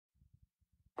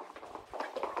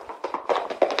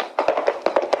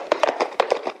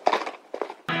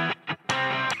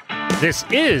This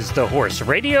is the Horse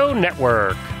Radio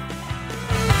Network.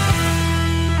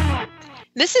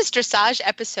 This is Dressage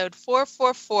episode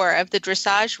 444 of the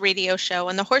Dressage Radio Show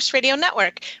on the Horse Radio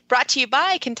Network, brought to you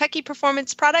by Kentucky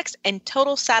Performance Products and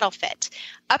Total Saddle Fit.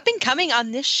 Up and coming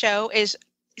on this show is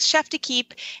Chef de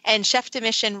Keep and Chef de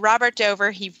Mission, Robert Dover.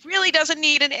 He really doesn't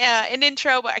need an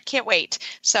intro, but I can't wait.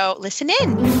 So listen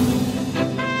in.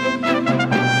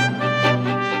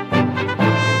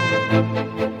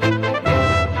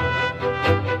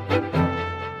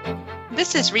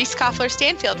 This is Reese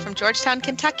Koffler-Stanfield from Georgetown,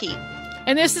 Kentucky.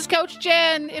 And this is Coach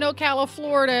Jen in Ocala,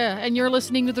 Florida, and you're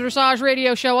listening to the Dressage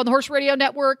Radio Show on the Horse Radio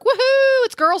Network. Woohoo!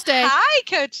 It's Girls' Day. Hi,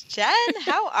 Coach Jen.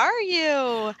 How are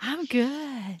you? I'm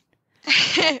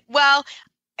good. Well,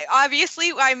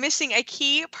 obviously, I'm missing a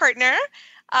key partner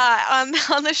on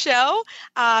the show.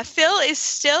 Phil is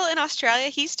still in Australia.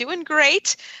 He's doing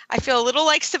great. I feel a little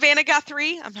like Savannah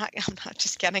Guthrie. I'm not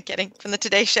just kidding from the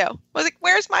Today Show. I was like,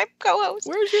 where's my co-host?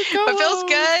 Where's your co-host? But Phil's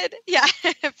good. Yeah,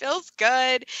 Phil's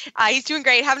good. He's doing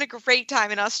great, having a great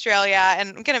time in Australia, and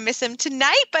I'm going to miss him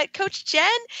tonight. But Coach Jen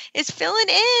is filling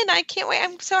in. I can't wait.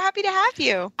 I'm so happy to have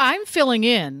you. I'm filling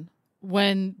in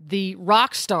when the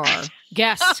rock star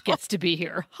guest gets to be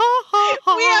here. Ha, ha,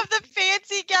 ha. We have the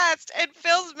fancy guest, and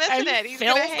Phil's missing it. He's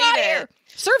going to hate it.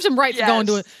 Serves him right for going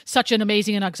to such an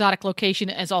amazing and exotic location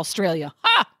as Australia.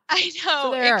 Ha! I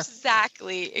know,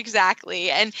 exactly.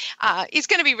 And it's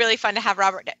going to be really fun to have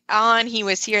Robert on. He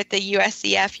was here at the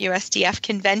USDF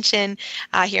convention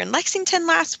here in Lexington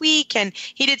last week, and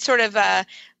he did sort of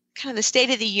kind of the State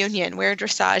of the Union, where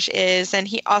dressage is. And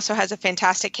he also has a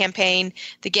fantastic campaign,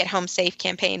 the Get Home Safe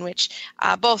campaign, which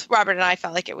both Robert and I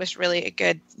felt like it was really a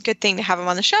good thing to have him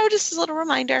on the show. Just as a little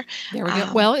reminder. There we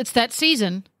go. Well, it's that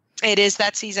season. It is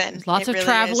that season. Lots of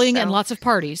traveling and lots of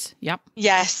parties. Yep.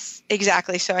 Yes,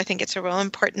 exactly. So I think it's a real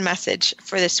important message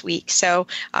for this week. So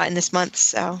in this month.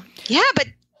 So yeah, but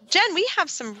Jen, we have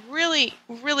some really,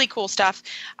 really cool stuff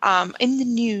in the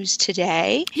news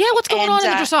today. Yeah, what's going on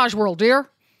in the dressage world, dear?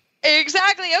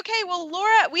 Exactly. Okay. Well,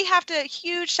 Laura, we have to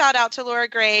huge shout out to Laura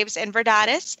Graves and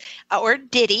Verdatis, or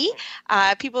Diddy.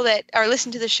 People that are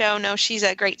listening to the show know she's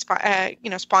a great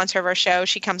sponsor of our show.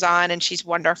 She comes on and she's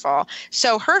wonderful.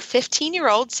 So her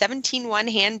 15-year-old 17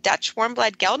 one-hand Dutch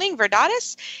warm-blood gelding,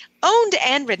 Verdatis, owned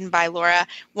and ridden by Laura,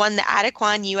 won the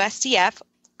Adequan USDF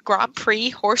Grand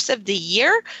Prix Horse of the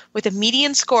Year with a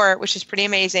median score, which is pretty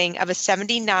amazing, of a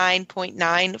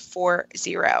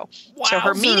 79.940. So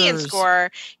her median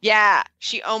score,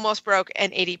 she almost broke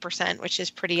an 80%, which is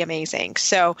pretty amazing.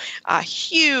 So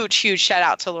huge shout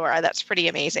out to Laura. That's pretty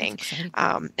amazing.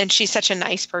 And she's such a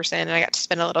nice person, and I got to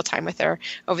spend a little time with her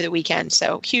over the weekend.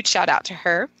 So huge shout out to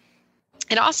her.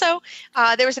 And also,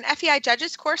 there was an FEI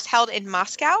judges course held in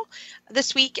Moscow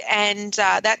this week, and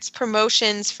that's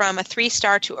promotions from a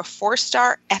 3-star to a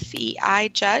 4-star FEI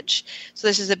judge. So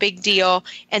this is a big deal.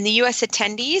 And the U.S.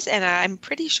 attendees, and I'm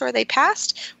pretty sure they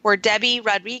passed, were Debbie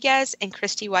Rodriguez and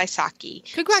Christy Wysocki.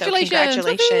 Congratulations! So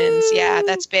congratulations! Woo-hoo! Yeah,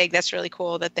 that's big. That's really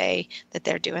cool that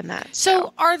they're doing that.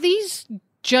 So are these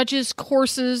judges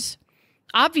courses?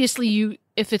 Obviously,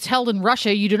 if it's held in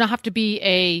Russia, you do not have to be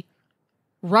a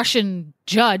Russian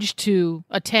judge to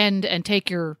attend and take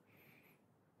the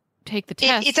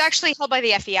test. It's actually held by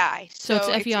the FEI. So it's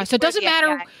FEI. So it doesn't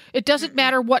matter. FEI. It doesn't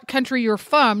matter what country you're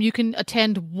from. You can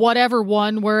attend whatever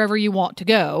one, wherever you want to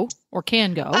go or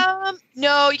can go.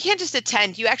 No, you can't just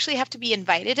attend. You actually have to be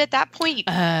invited at that point.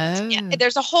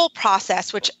 There's a whole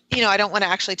process, which, I don't want to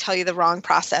actually tell you the wrong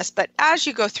process, but as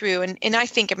you go through, and I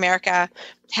think America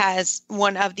has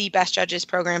one of the best judges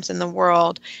programs in the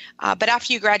world. But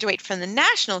after you graduate from the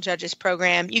national judges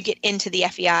program, you get into the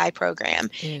FEI program.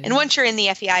 And once you're in the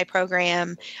FEI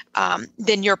program,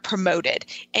 then you're promoted.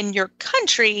 And your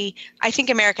country, I think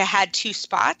America had 2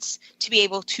 spots to be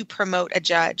able to promote a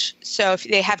judge. So if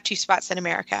they have 2 spots in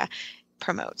America,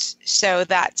 promotes. So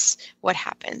that's what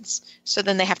happens. So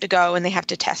then they have to go and they have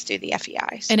to test through the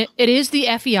FEI. So. And it is the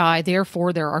FEI,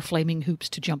 therefore there are flaming hoops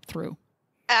to jump through.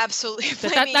 Absolutely.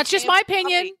 That's just my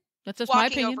opinion. That's just my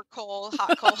opinion. Walking over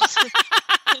hot coals.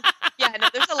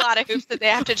 There's a lot of hoops that they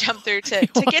have to jump through to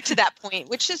get to that point,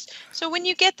 which is, so when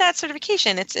you get that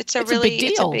certification, it's a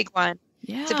big one.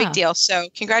 Yeah. It's a big deal. So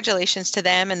congratulations to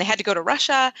them. And they had to go to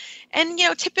Russia. And,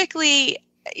 typically,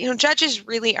 judges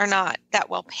really are not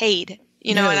that well paid,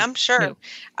 and I'm sure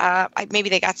maybe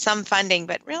they got some funding,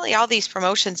 but really all these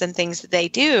promotions and things that they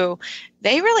do,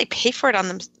 they really pay for it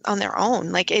on their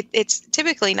own. Like it's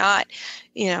typically not,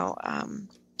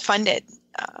 funded.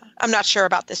 I'm not sure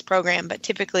about this program, but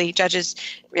typically judges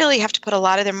really have to put a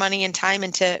lot of their money and time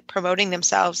into promoting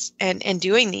themselves and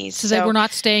doing these. So they were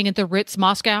not staying at the Ritz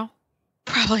Moscow?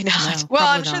 Probably not. No, well, probably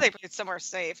I'm sure not. they put it somewhere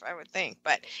safe, I would think.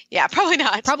 But yeah, probably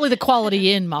not. Probably the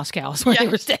Quality Inn Moscow is where they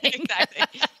were staying. Exactly.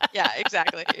 Yeah,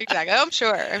 exactly. I'm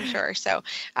sure. So,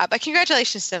 but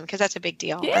congratulations to them, because that's a big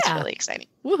deal. Yeah. That's really exciting.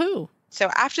 Woohoo. So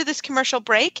after this commercial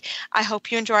break, I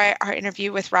hope you enjoy our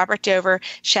interview with Robert Dover,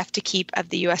 chef to keep of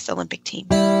the U.S. Olympic team.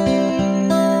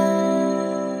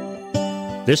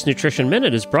 This Nutrition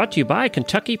Minute is brought to you by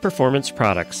Kentucky Performance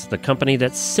Products, the company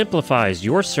that simplifies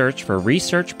your search for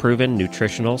research-proven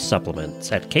nutritional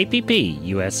supplements at kppusa.com.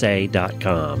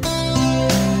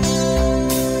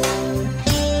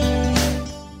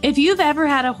 If you've ever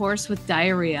had a horse with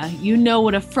diarrhea, you know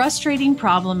what a frustrating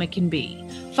problem it can be.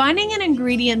 Finding an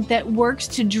ingredient that works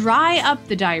to dry up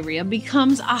the diarrhea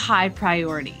becomes a high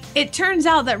priority. It turns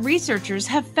out that researchers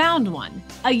have found one,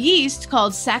 a yeast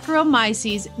called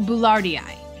Saccharomyces boulardii.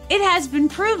 It has been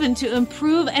proven to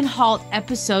improve and halt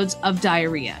episodes of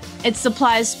diarrhea. It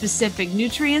supplies specific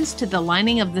nutrients to the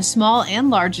lining of the small and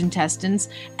large intestines,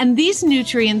 and these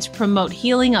nutrients promote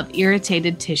healing of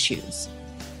irritated tissues.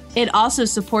 It also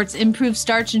supports improved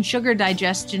starch and sugar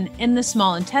digestion in the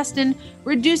small intestine,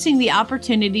 reducing the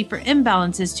opportunity for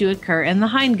imbalances to occur in the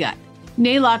hindgut.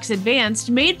 Nalox Advanced,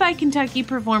 made by Kentucky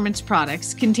Performance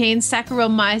Products, contains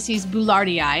Saccharomyces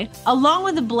boulardii, along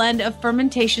with a blend of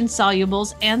fermentation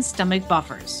solubles and stomach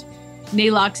buffers.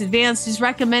 Nalox Advanced is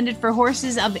recommended for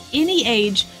horses of any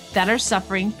age that are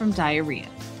suffering from diarrhea.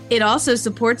 It also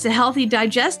supports a healthy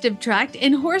digestive tract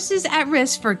in horses at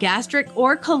risk for gastric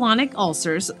or colonic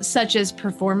ulcers, such as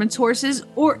performance horses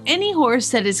or any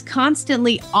horse that is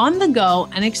constantly on the go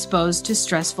and exposed to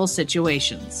stressful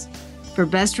situations. For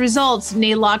best results,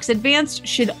 Nalox Advanced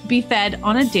should be fed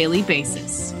on a daily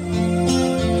basis.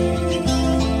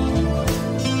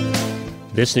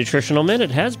 This Nutritional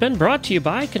Minute has been brought to you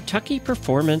by Kentucky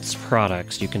Performance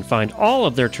Products. You can find all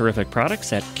of their terrific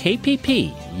products at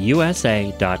kppusa.com.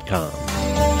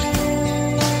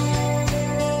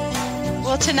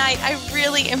 Well, tonight I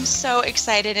really am so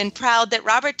excited and proud that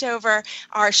Robert Dover,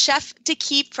 our chef to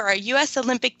keep for our U.S.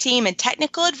 Olympic team and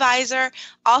technical advisor,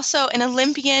 also an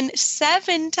Olympian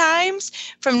 7 times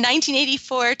from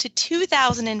 1984 to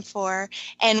 2004,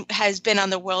 and has been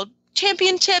on the World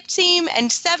Championship team and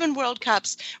 7 World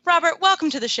Cups. Robert, welcome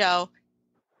to the show.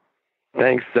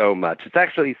 Thanks so much. It's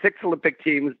actually 6 Olympic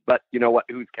teams, but you know what?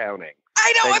 Who's counting?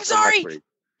 I know. Thanks I'm sorry.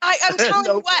 I'm telling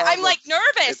No you what, problem. I'm like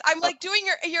nervous. I'm like doing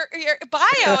your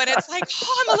bio, and it's like,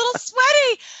 oh, I'm a little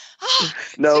sweaty. Oh,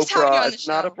 No just having you on problem. the It's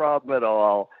not a show. problem at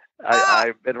all.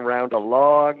 I've been around a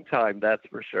long time, that's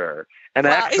for sure. And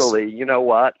Well, actually, you know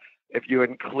what? If you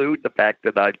include the fact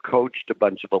that I've coached a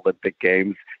bunch of Olympic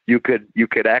games, you could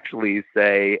actually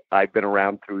say I've been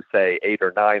around through, say, 8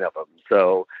 or 9 of them.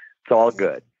 So it's all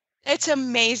good. It's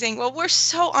amazing. Well, we're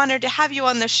so honored to have you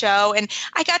on the show. And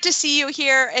I got to see you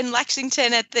here in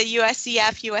Lexington at the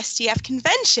USDF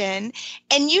convention.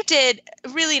 And you did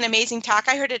really an amazing talk.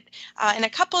 I heard it in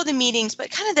a couple of the meetings, but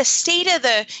kind of the state of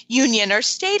the union or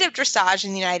state of dressage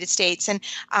in the United States. And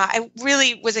I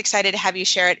really was excited to have you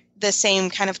share the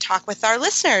same kind of talk with our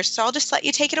listeners. So I'll just let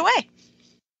you take it away.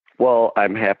 Well,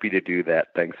 I'm happy to do that.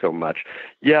 Thanks so much.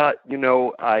 Yeah, you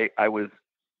know, I was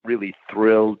really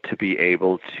thrilled to be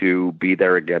able to be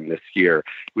there again this year.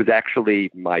 It was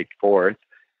actually my 4th,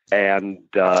 and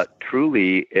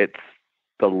truly it's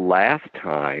the last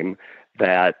time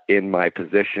that in my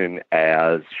position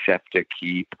as chef to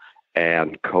keep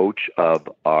and coach of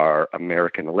our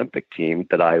American Olympic team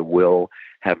that I will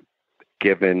have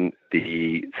given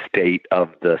the state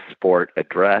of the sport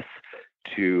address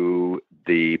to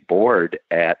the board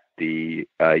at the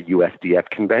USDF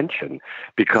convention,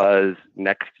 because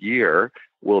next year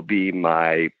will be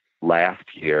my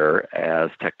last year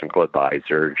as technical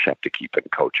advisor, chef to keep, and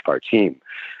coach of our team.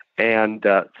 And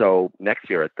so next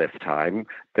year at this time,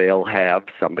 they'll have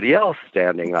somebody else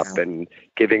standing up and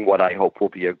giving what I hope will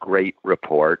be a great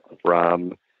report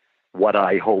from what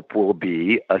I hope will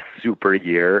be a super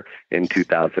year in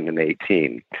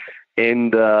 2018.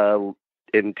 In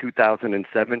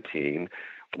 2017,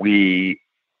 we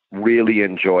really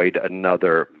enjoyed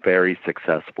another very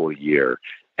successful year.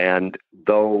 And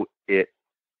though it,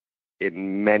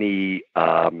 in many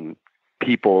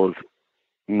people's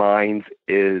minds,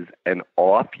 is an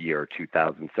off year,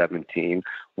 2017,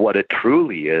 what it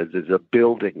truly is a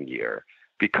building year.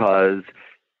 Because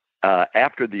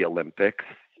after the Olympics,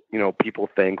 you know, people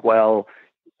think, well,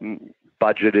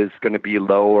 budget is going to be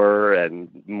lower and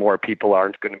more people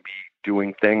aren't going to be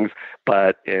doing things.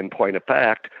 But in point of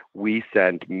fact, we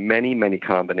sent many, many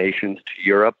combinations to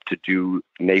Europe to do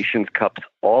Nations Cups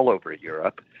all over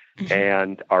Europe. Mm-hmm.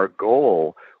 And our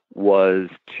goal was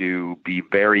to be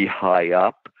very high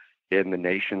up in the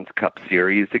Nations Cup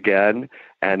Series again.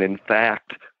 And in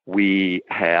fact, we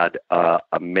had a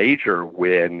major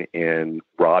win in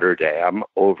Rotterdam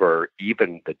over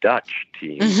even the Dutch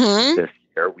team this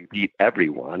year. We beat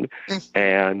everyone.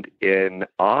 And in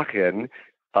Aachen,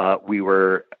 we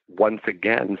were once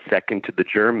again second to the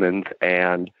Germans,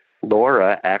 and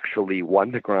Laura actually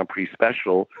won the Grand Prix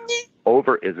Special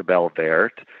over Isabel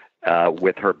Wert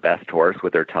with her best horse,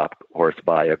 with her top horse,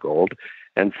 Baya Gold.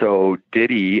 And so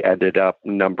Diddy ended up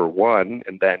number one,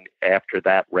 and then after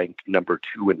that ranked number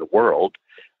 2 in the world.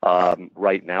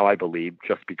 Right now, I believe,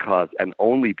 just because and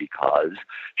only because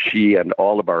she and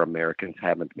all of our Americans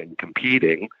haven't been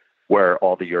competing, where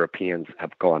all the Europeans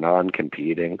have gone on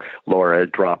competing. Laura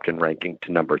dropped in ranking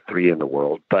to number 3 in the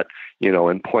world. But,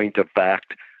 in point of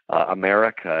fact,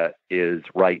 America is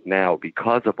right now,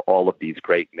 because of all of these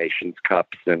great Nations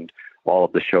Cups and all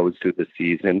of the shows through the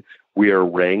season, we are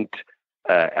ranked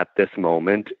at this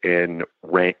moment in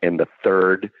the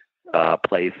 3rd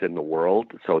place in the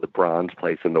world, so the bronze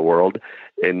place in the world.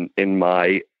 In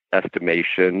my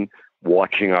estimation,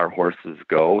 watching our horses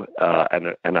go,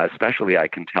 and especially I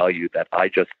can tell you that I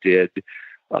just did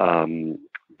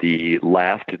the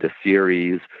last of the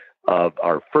series of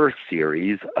our first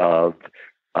series of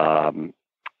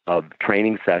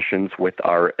training sessions with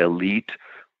our elite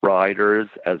riders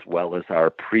as well as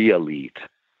our pre-elite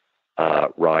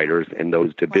riders in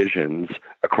those divisions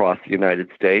across the United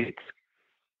States.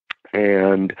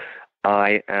 And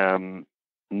I am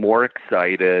more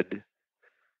excited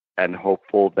and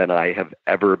hopeful than I have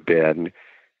ever been,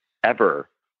 in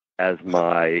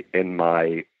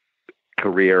my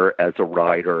career as a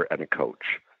rider and a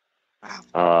coach.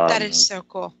 Wow, that is so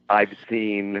cool. I've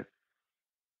seen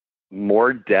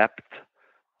more depth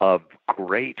of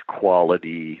great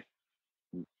quality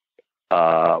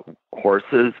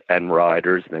horses and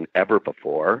riders than ever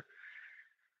before,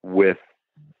 with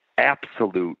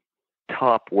absolute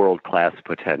top world-class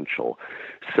potential.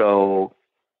 So,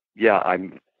 yeah,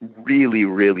 I'm really,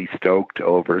 really stoked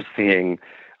over seeing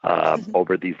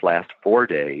over these last 4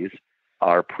 days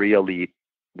our pre-elite,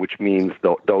 which means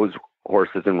those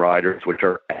horses and riders which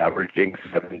are averaging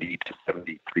 70 to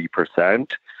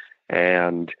 73%.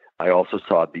 And I also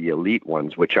saw the elite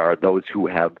ones, which are those who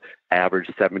have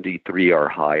averaged 73 or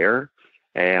higher.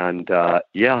 And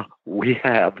we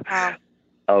have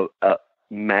a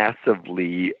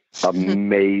massively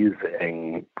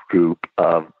amazing group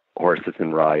of horses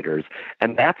and riders.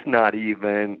 And that's not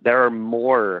even, there are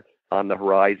more on the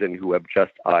horizon who have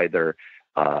just either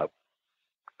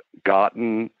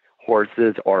gotten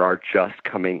horses or are just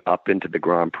coming up into the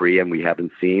Grand Prix and we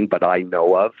haven't seen, but I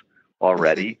know of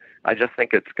already. I just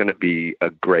think it's going to be a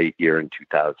great year in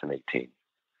 2018.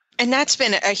 And that's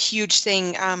been a huge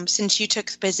thing since you took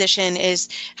the position, is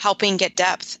helping get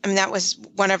depth. I mean, that was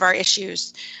one of our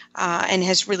issues and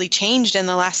has really changed in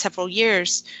the last several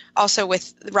years. Also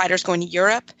with riders going to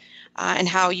Europe and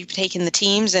how you've taken the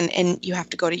teams and you have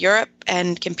to go to Europe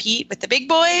and compete with the big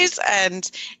boys.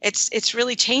 And it's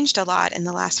really changed a lot in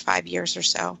the last 5 years or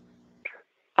so.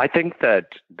 I think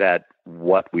that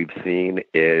what we've seen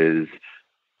is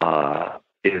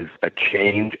a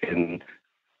change in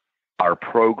our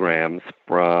programs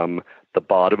from the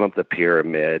bottom of the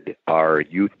pyramid, our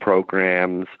youth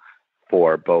programs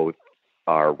for both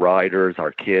our riders,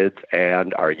 our kids,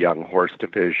 and our young horse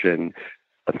division,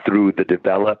 through the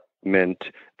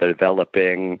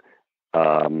developing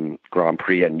Grand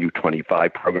Prix and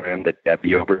U25 program that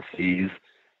Debbie oversees,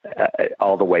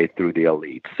 all the way through the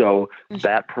elite. So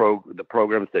the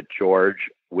programs that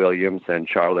George Williams and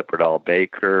Charlotte Bradall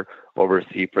Baker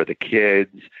oversee for the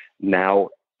kids now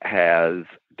has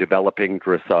developing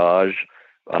dressage,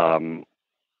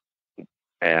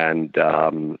 and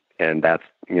that's,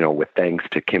 with thanks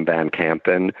to Kim Van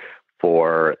Kampen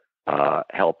for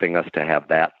helping us to have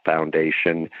that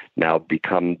foundation now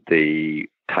become the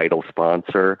title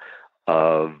sponsor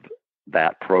of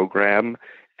that program.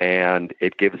 And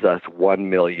it gives us $1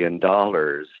 million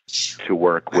to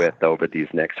work with over these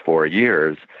next 4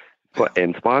 years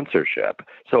in sponsorship.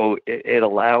 So it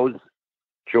allows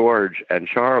George and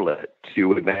Charlotte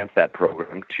to advance that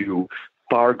program to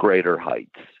far greater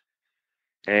heights.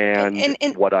 And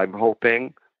what I'm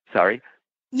hoping, sorry?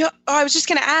 No, I was just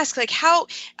going to ask, how,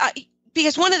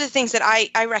 because one of the things that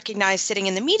I recognized sitting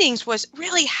in the meetings was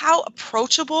really how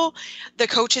approachable the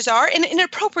coaches are in an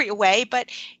appropriate way, but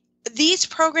these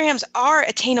programs are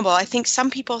attainable. I think some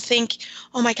people think,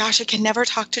 oh my gosh, I can never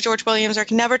talk to George Williams or I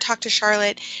can never talk to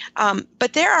Charlotte.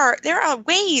 But there are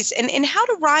ways. And how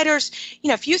do riders,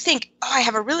 if you think, oh, I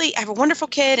have a wonderful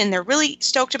kid and they're really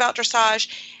stoked about dressage,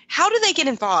 how do they get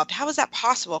involved? How is that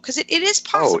possible? Because it is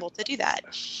possible to do that.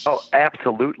 Oh,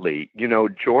 absolutely.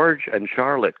 George and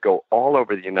Charlotte go all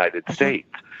over the United States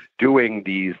doing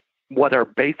these, what are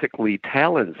basically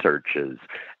talent searches.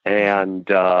 And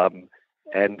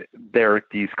there are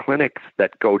these clinics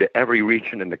that go to every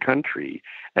region in the country.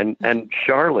 And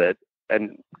Charlotte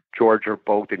and George are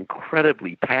both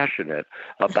incredibly passionate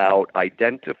about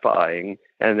identifying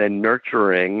and then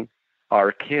nurturing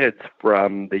our kids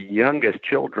from the youngest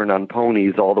children on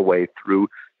ponies all the way through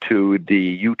to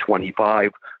the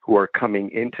U25 who are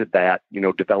coming into that,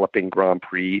 developing Grand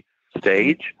Prix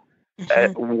stage.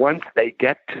 Once they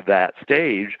get to that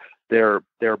stage, they're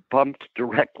bumped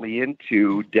directly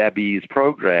into Debbie's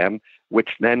program,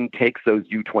 which then takes those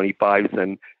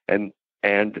U25s and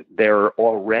they're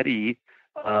already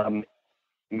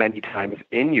many times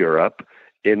in Europe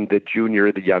in the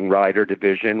young rider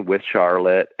division with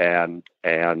Charlotte and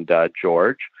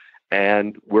George.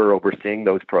 And we're overseeing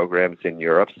those programs in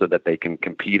Europe so that they can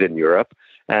compete in Europe.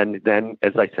 And then,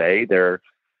 as I say, they're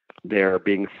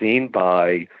being seen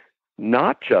by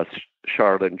not just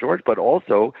Charlotte and George, but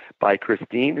also by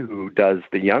Christine, who does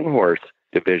the young horse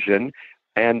division.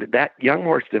 And that young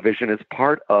horse division is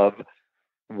part of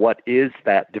what is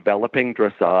that developing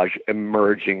dressage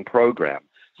emerging program.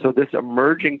 So this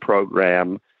emerging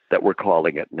program that we're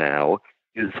calling it now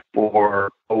is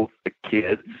for both the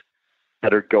kids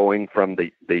that are going from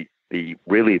the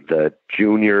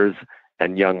juniors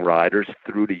and young riders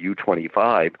through to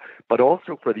U25, but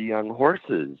also for the young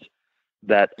horses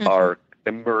that are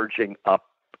emerging up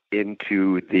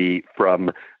into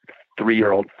from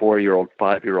 3-year-old, 4-year-old,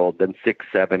 5-year-old, then 6,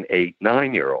 7, 8,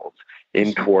 9-year-olds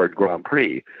in toward Grand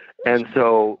Prix. And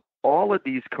so all of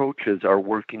these coaches are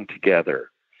working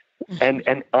together. And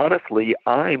honestly,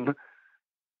 I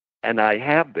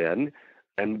have been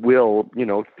and will,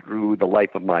 through the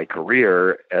life of my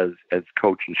career as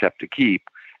coach and chef to keep.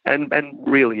 And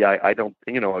really, I don't,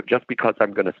 just because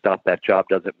I'm going to stop that job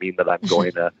doesn't mean that I'm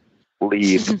going to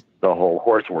leave the whole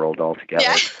horse world altogether.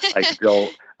 Yeah.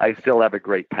 I still have a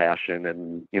great passion,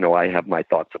 and I have my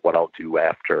thoughts of what I'll do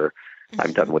after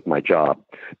I'm done with my job.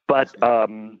 But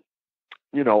I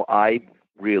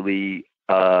really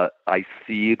I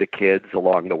see the kids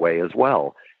along the way as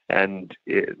well. And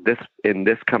in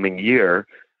this coming year,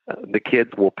 the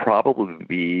kids will probably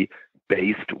be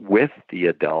based with the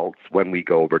adults when we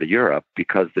go over to Europe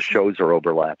because the shows are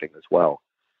overlapping as well.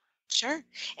 Sure.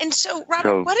 And so,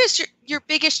 Robert, what is your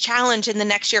biggest challenge in the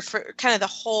next year for kind of the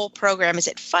whole program? Is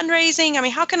it fundraising? I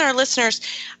mean, how can our listeners,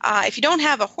 if you don't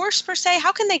have a horse per se,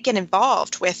 how can they get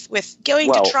involved with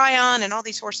going to try on and all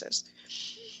these horses?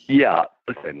 Yeah,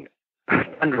 listen,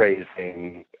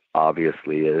 fundraising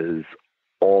obviously is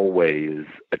always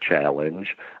a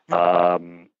challenge,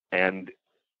 and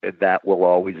that will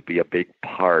always be a big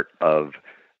part of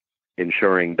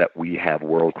ensuring that we have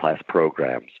world-class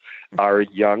programs. Our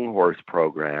young horse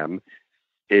program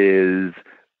is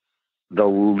the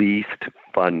least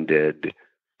funded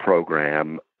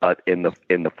program in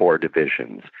the 4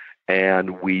 divisions,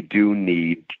 and we do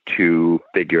need to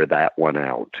figure that one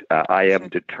out. I am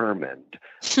determined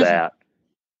that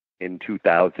in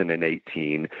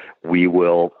 2018 we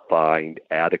will find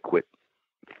adequate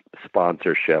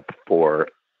sponsorship for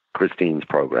Christine's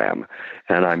program,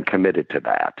 and I'm committed to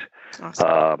that.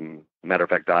 Awesome. Matter of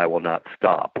fact, I will not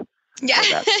stop until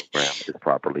that program is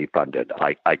properly funded.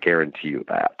 I guarantee you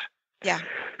that. Yeah.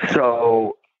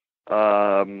 So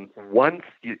once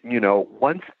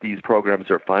these programs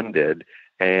are funded,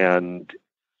 and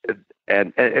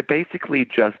it basically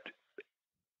just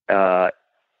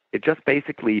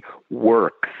basically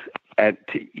works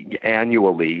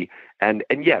annually, and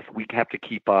yes, we have to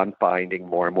keep on finding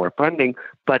more and more funding,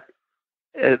 but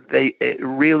it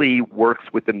really works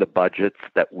within the budgets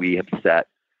that we have set,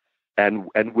 and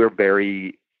we're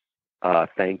very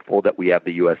thankful that we have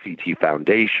the USET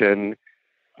Foundation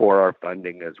for our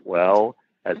funding as well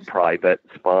as private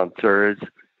sponsors,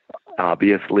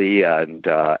 obviously, and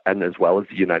as well as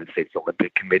the United States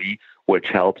Olympic Committee, which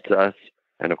helps us.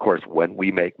 And of course, when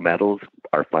we make medals,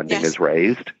 our funding is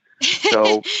raised.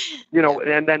 So,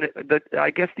 and then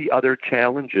I guess the other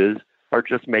challenges are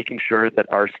just making sure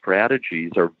that our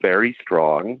strategies are very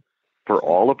strong for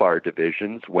all of our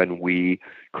divisions when we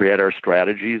create our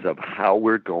strategies of how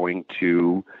we're going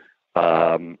to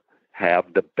have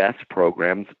the best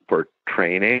programs for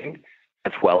training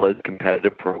as well as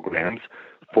competitive programs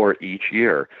for each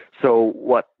year. So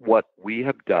what we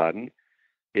have done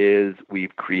is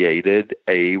we've created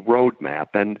a roadmap.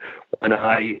 And when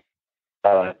I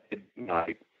did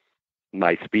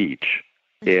my speech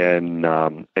in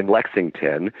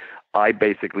Lexington, I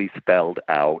basically spelled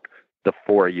out the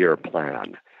 4-year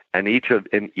plan. And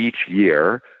in each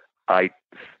year, I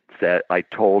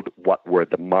told what were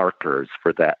the markers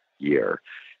for that year.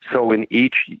 So in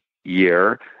each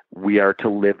year, we are to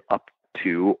live up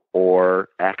to, or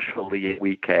actually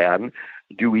we can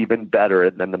do even better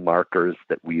than the markers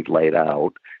that we've laid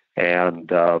out.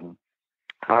 And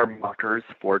our markers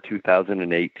for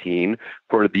 2018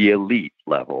 for the elite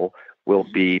level will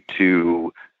be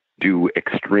to do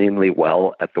extremely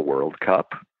well at the World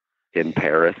Cup in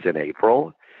Paris in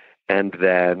April, and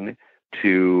then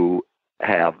to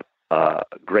have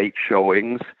great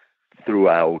showings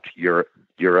throughout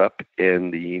Europe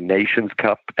in the Nations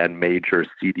Cup and major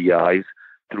CDIs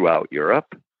throughout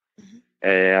Europe.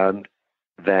 And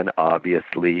then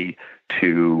obviously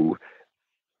to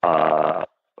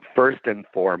first and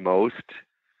foremost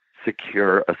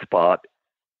secure a spot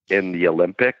in the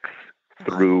Olympics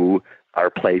through our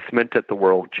placement at the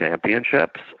World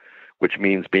Championships, which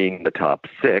means being the top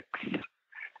 6.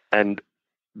 And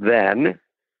then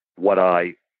what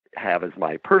I have as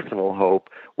my personal hope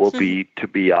will be to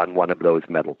be on one of those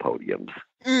medal podiums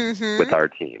with our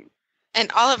team.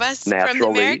 And all of us from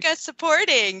America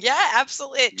supporting. Yeah,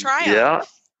 absolutely. Triumph.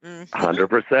 Yeah,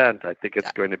 100%. I think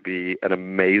it's going to be an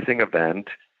amazing event.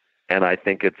 And I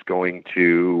think it's going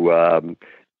to,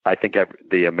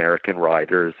 the American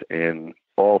riders in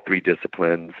all 3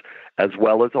 disciplines, as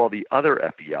well as all the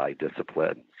other FEI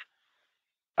disciplines,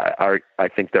 I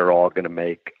think they're all going to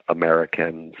make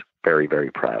Americans very,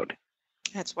 very proud.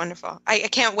 That's wonderful. I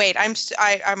can't wait.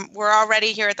 We're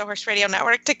already here at the Horse Radio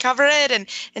Network to cover it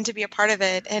and to be a part of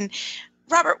it. And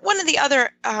Robert, one of the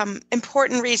other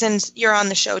important reasons you're on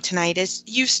the show tonight is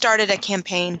you started a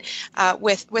campaign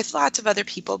with lots of other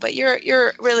people, but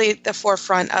you're really the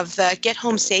forefront of the Get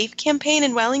Home Safe campaign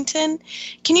in Wellington.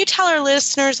 Can you tell our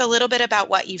listeners a little bit about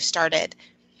what you've started?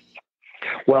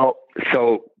 Well,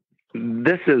 so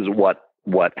this is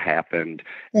what happened.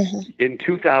 In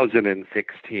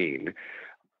 2016.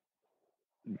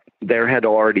 There had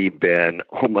already been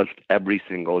almost every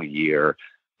single year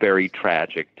very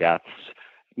tragic deaths,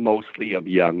 mostly of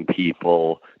young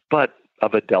people, but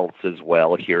of adults as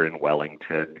well here in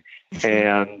Wellington.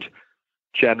 And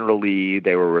generally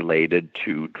they were related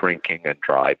to drinking and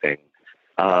driving.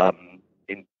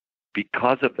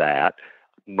 Because of that,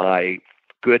 my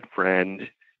good friend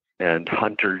and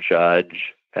hunter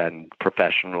judge and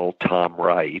professional Tom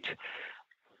Wright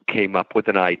came up with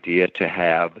an idea to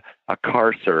have a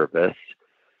car service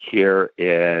here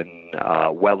in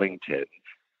Wellington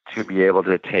to be able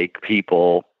to take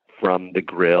people from the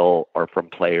grill or from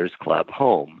Players Club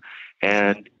home.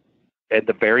 And at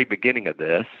the very beginning of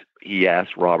this, he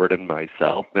asked Robert and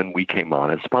myself, and we came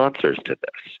on as sponsors to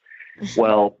this.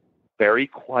 Well, very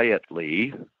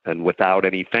quietly and without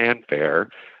any fanfare,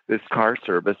 this car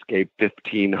service gave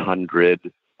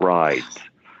 1,500 rides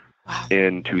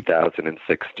in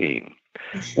 2016,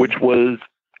 which was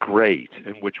great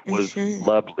and which was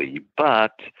lovely.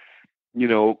 But, you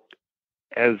know,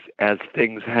 as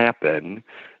things happen,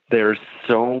 there's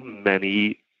so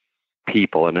many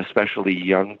people, and especially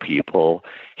young people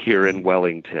here in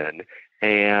Wellington,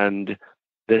 and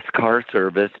this car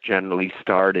service generally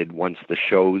started once the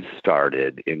shows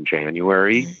started in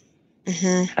January.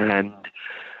 And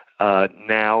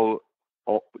now,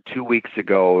 2 weeks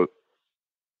ago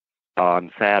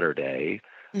on Saturday,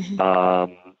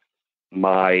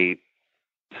 my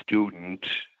student,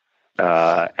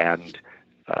 and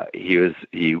he is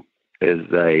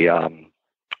a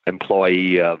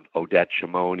employee of Odette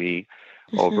Shimoni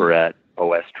over at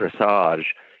OS Dressage,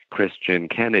 Christian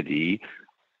Kennedy,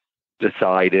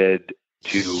 decided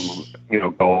to,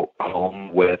 go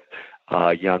home with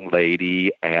a young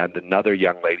lady and another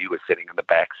young lady who was sitting in the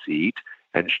back seat.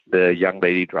 And the young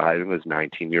lady driving was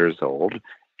 19 years old.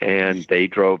 And they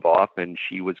drove off, and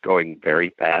she was going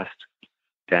very fast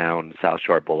down South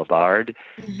Shore Boulevard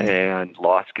and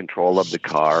lost control of the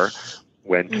car,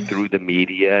 went through the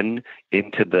median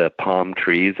into the palm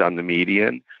trees on the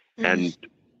median, and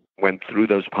went through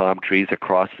those palm trees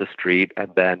across the street,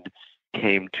 and then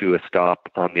came to a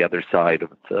stop on the other side of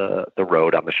the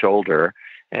road on the shoulder.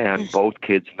 And both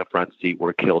kids in the front seat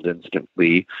were killed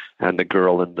instantly, and the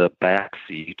girl in the back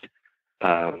seat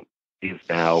is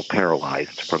now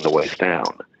paralyzed from the waist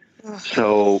down.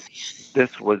 So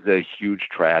this was a huge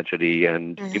tragedy.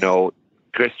 And,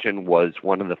 Christian was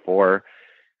one of the 4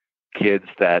 kids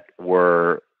that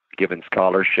were given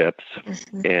scholarships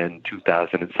in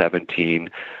 2017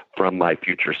 from my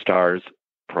Future Stars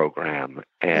program.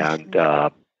 And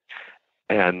I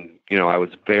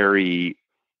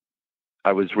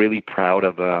was really proud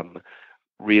of him,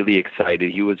 really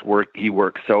excited. He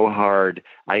worked so hard.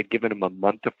 I had given him a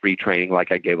month of free training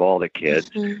like I gave all the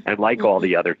kids. And like all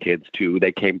the other kids too,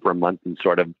 they came for a month and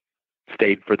sort of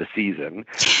stayed for the season.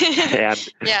 And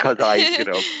because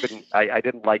I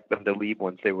didn't like them to leave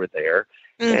once they were there.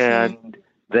 And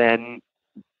then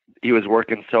he was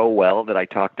working so well that I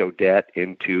talked Odette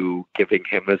into giving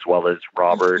him, as well as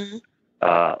Robert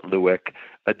Lewick,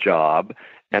 a job.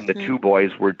 And the two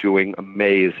boys were doing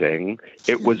amazing.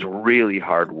 It was really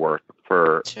hard work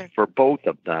for both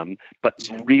of them, but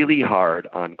really hard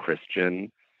on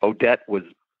Christian. Odette is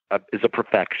a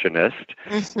perfectionist,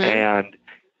 and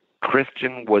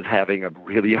Christian was having a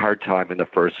really hard time in the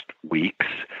first weeks.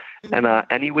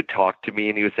 And he would talk to me,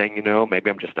 and he was saying, maybe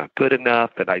I'm just not good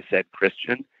enough. And I said,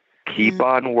 Christian, keep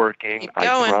on working. Keep going,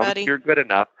 I promise buddy. you're good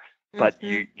enough, but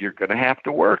you're going to have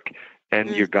to work. And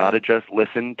you got to just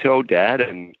listen to Odette,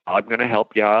 and I'm going to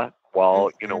help you while,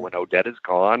 when Odette is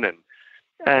gone.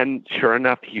 And sure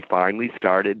enough, he finally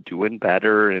started doing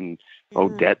better, and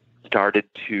Odette started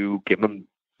to give him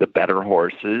the better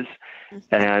horses.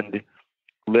 And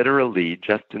literally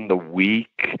just in the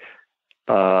week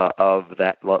of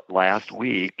that last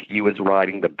week, he was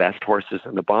riding the best horses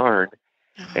in the barn.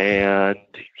 And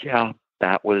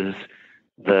that was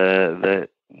the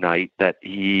night that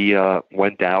he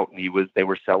went out, and they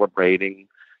were celebrating,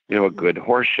 a good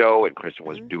horse show, and Christian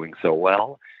was doing so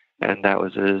well, and that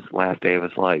was his last day of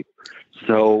his life.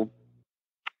 So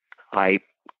I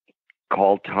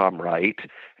called Tom Wright,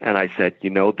 and I said,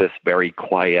 this very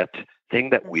quiet thing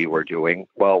that we were doing,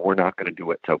 well, we're not going to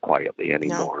do it so quietly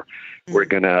anymore. No. We're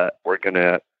gonna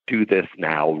do this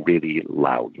now really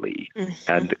loudly.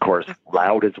 And of course,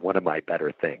 loud is one of my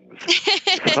better things.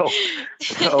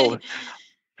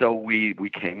 So we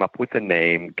came up with the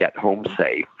name Get Home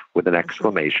Safe with an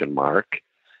exclamation mark.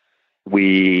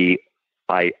 I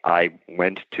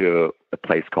went to a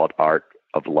place called Art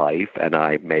of Life, and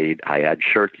I had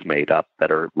shirts made up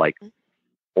that are like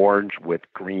orange with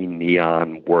green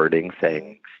neon wording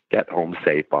saying Get Home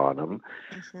Safe on them.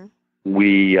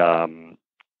 We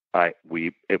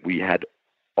had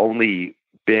only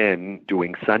been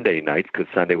doing Sunday nights because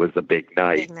Sunday was the big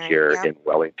night here in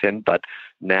Wellington, but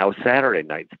now Saturday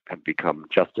nights have become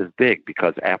just as big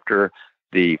because after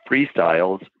the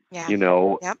freestyles,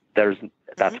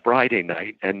 that's Friday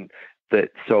night, and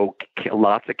so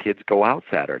lots of kids go out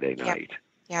Saturday night.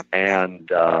 And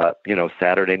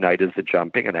Saturday night is the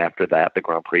jumping, and after that the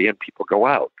Grand Prix, and people go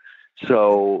out.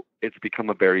 So it's become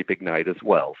a very big night as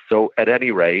well. So at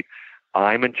any rate,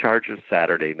 I'm in charge of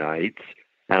Saturday nights.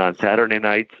 And on Saturday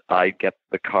nights, I get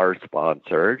the car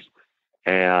sponsors.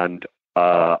 And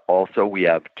also we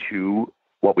have two,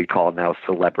 what we call now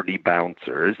celebrity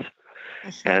bouncers.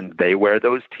 And they wear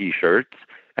those T-shirts,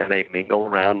 and they mingle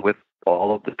around with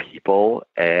all of the people.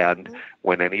 And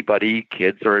when anybody,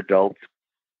 kids or adults,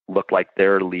 look like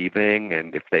they're leaving,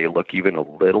 and if they look even a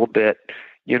little bit,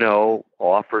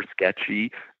 off or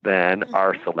sketchy, then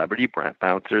our celebrity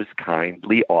bouncers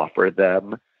kindly offer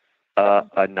them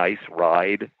a nice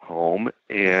ride home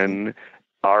in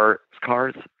our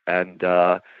cars. And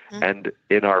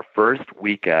in our first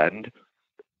weekend,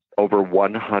 over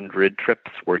 100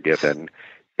 trips were given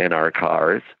in our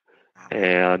cars.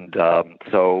 And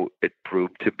so it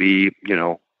proved to be,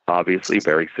 obviously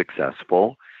very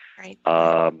successful. Right.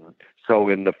 So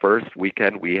in the first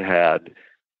weekend, we had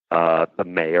the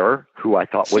mayor, who I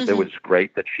thought it was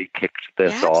great that she kicked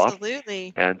this off.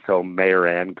 Absolutely. And so Mayor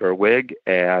Ann Gerwig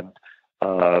and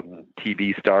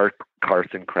TV star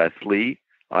Carson Kressley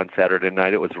on Saturday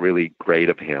night. It was really great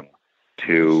of him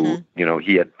to,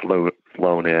 he had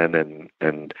flown in,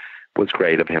 and was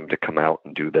great of him to come out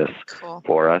and do this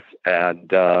for us. And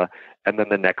then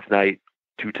the next night,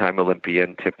 two-time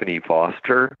Olympian Tiffany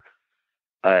Foster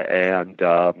and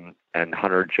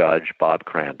Hunter Judge Bob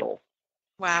Crandall.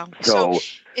 Wow. So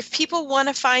if people want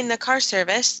to find the car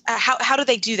service, how do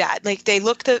they do that? Like they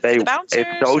look the bouncers?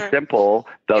 It's so simple.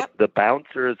 The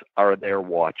bouncers are there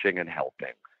watching and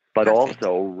helping. But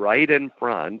also right in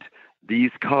front, these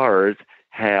cars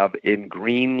have in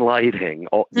green lighting,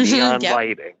 neon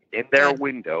lighting in their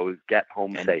windows, Get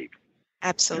Home Safe.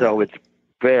 Absolutely. So it's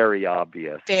very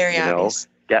obvious. Very obvious.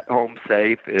 Get Home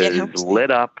Safe is lit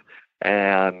up.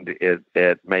 And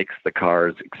it makes the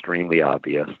cars extremely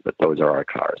obvious that those are our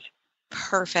cars.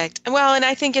 Perfect. Well, and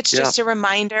I think it's just a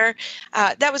reminder.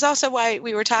 That was also why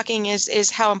we were talking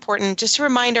is how important, just a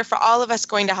reminder for all of us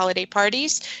going to holiday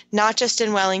parties, not just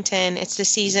in Wellington. It's the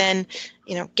season,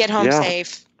 get home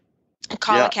safe,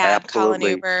 call a cab, call an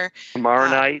Uber. Tomorrow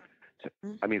night,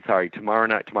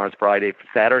 tomorrow's Friday,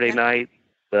 Saturday night,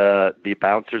 the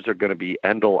bouncers are going to be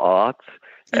Endel Otts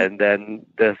and then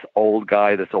this old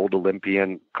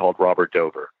Olympian called Robert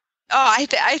Dover. Oh, I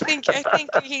think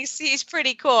he's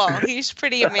pretty cool. He's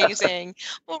pretty amazing.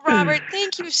 Well, Robert,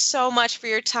 thank you so much for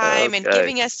your time and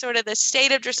giving us sort of the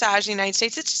state of dressage in the United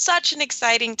States. It's such an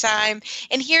exciting time,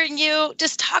 and hearing you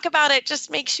just talk about it just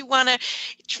makes you want to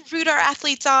root our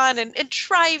athletes on and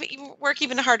try work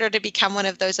even harder to become one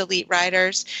of those elite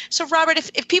riders. So, Robert,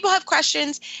 if people have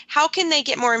questions, how can they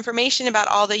get more information about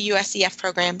all the USEF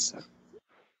programs?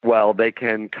 Well, they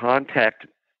can contact.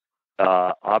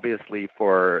 Obviously,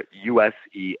 for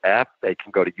USEF, they can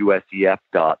go to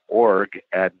usef.org,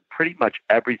 and pretty much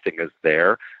everything is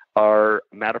there.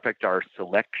 Matter of fact, our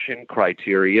selection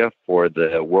criteria for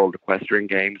the World Equestrian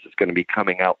Games is going to be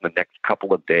coming out in the next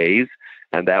couple of days,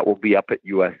 and that will be up at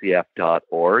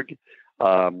usef.org.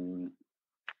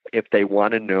 If they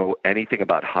want to know anything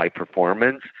about high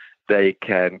performance, they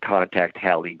can contact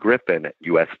Hallie Griffin at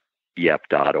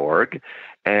usef.org,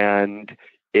 and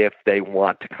if they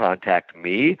want to contact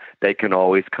me, they can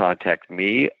always contact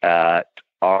me at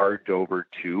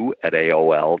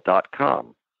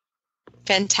rdover2@aol.com.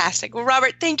 Fantastic. Well,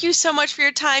 Robert, thank you so much for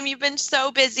your time. You've been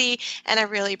so busy, and I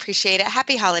really appreciate it.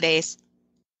 Happy holidays.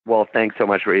 Well, thanks so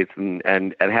much, Reese,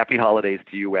 and happy holidays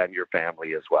to you and your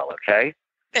family as well, okay?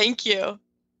 Thank you.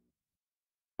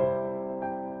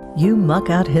 You muck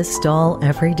out his stall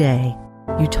every day.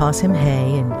 You toss him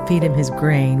hay and feed him his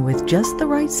grain with just the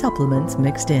right supplements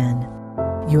mixed in.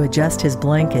 You adjust his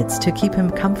blankets to keep him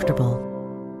comfortable.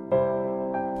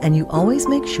 And you always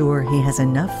make sure he has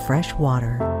enough fresh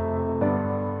water.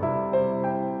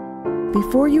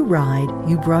 Before you ride,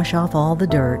 you brush off all the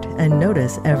dirt and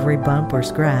notice every bump or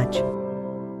scratch.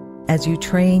 As you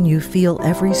train, you feel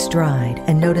every stride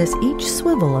and notice each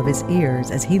swivel of his ears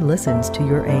as he listens to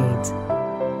your aids.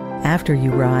 After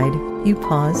you ride, you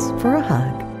pause for a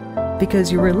hug,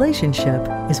 because your relationship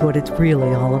is what it's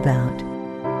really all about.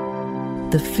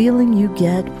 The feeling you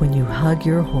get when you hug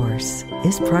your horse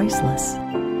is priceless.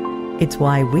 It's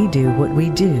why we do what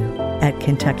we do at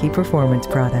Kentucky Performance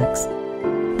Products.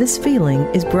 This feeling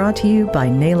is brought to you by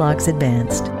Nalox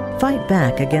Advanced. Fight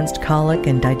back against colic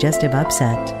and digestive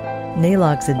upset.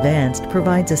 Nalox Advanced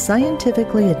provides a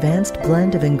scientifically advanced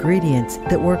blend of ingredients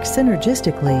that work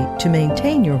synergistically to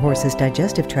maintain your horse's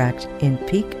digestive tract in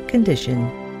peak condition.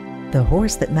 The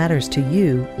horse that matters to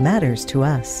you matters to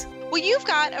us. Well, you've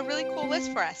got a really cool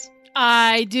list for us.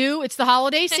 I do. It's the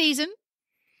holiday season.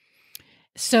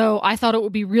 So I thought it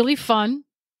would be really fun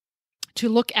to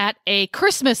look at a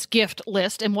Christmas gift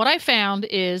list. And what I found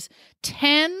is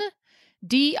 10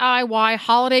 DIY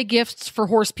holiday gifts for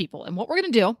horse people. And what we're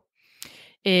going to do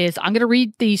is I'm going to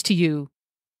read these to you,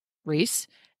 Reese,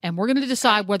 and we're going to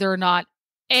decide whether or not,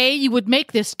 A, you would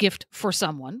make this gift for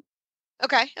someone.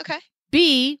 Okay.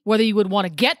 B, whether you would want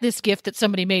to get this gift that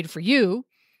somebody made for you.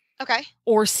 Okay.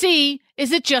 Or C,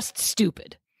 is it just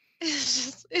stupid?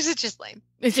 Is it just lame?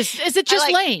 Is it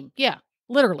just lame? Yeah,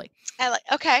 literally.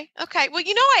 Okay. Well,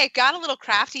 I got a little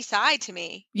crafty side to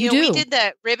me. You do. We did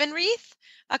the ribbon wreath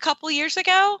a couple years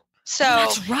ago. So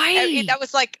that's right. That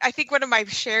was I think one of my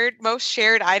most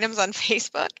shared items on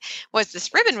Facebook was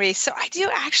this ribbon wreath. So I do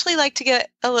actually like to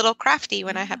get a little crafty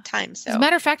when I have time. So as a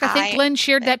matter of fact, I think Glenn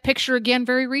shared that picture again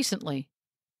very recently.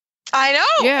 I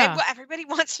know. Yeah. And everybody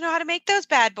wants to know how to make those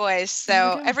bad boys.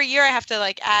 So every year I have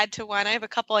to add to one. I have a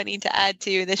couple I need to add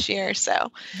to this year.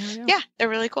 So yeah, they're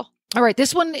really cool. All right.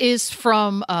 This one is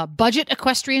from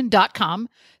budgetequestrian.com.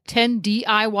 10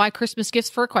 DIY Christmas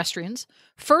gifts for equestrians.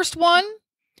 First one.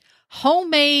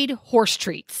 Homemade horse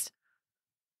treats.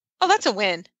 Oh, that's a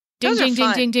win. Ding, Those ding, are ding,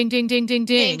 fun. ding, ding, ding, ding, ding,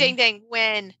 ding. Ding, ding, ding.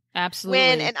 Win. Absolutely.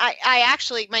 Win. And I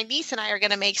actually, my niece and I are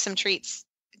going to make some treats.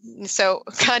 So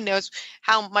God knows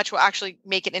how much we'll actually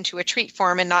make it into a treat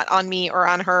form and not on me or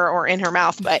on her or in her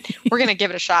mouth, but we're going to give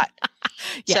it a shot.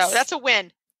 Yes. So that's a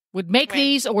win. Would make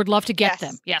these or would love to get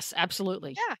them. Yes,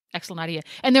 absolutely. Yeah. Excellent idea.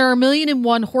 And there are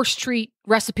 1,000,001 horse treat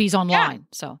recipes online. Yeah.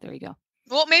 So there you go.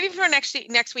 Well, maybe for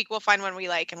next week we'll find one we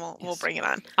like and we'll bring it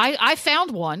on. I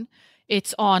found one.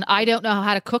 It's on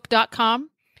idon'tknowhowtocook.com.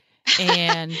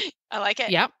 And I like it.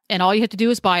 Yeah. And all you have to do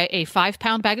is buy a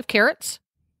 5-pound bag of carrots.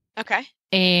 Okay.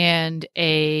 And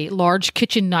a large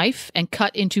kitchen knife and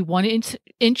cut into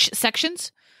 1-inch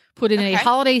sections. Put in a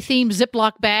holiday themed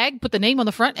Ziploc bag, put the name on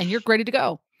the front, and you're ready to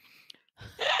go.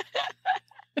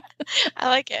 I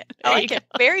like it. I like it.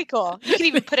 Very cool. You can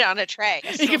even put it on a tray.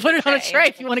 You can put it on a tray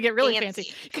if you want to get really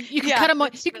fancy. You can cut them.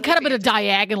 You can cut them at a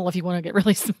diagonal if you want to get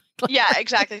really. Yeah,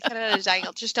 exactly. Cut it at a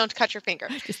diagonal. Just don't cut your finger.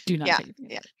 Just do not. Yeah, cut your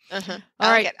finger. yeah. Uh-huh.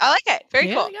 All right. I like it.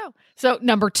 Very cool. There you go. So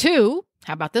number 2.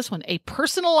 How about this one? A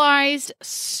personalized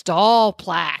stall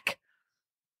plaque.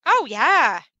 Oh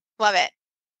yeah, love it.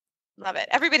 Love it.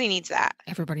 Everybody needs that.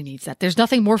 Everybody needs that. There's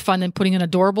nothing more fun than putting an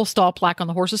adorable stall plaque on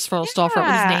the horse's stall front with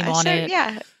his name on it.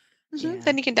 Yeah. Mm-hmm.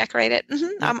 Then you can decorate it.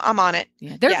 Mm-hmm. I'm on it.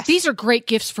 Yeah. These are great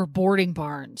gifts for boarding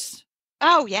barns.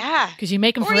 Oh yeah, because you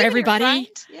make them or for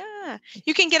everybody. Yeah,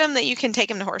 you can get them that you can take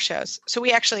them to horse shows. So we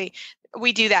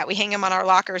do that. We hang them on our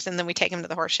lockers and then we take them to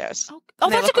the horse shows. Oh,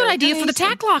 that's a good idea for the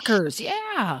tack lockers.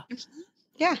 Yeah. Mm-hmm.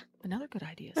 Yeah. Another good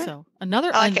idea. Yeah. So I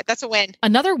like it. That's a win.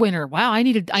 Another winner. Wow. I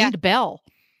need a bell.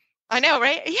 I know,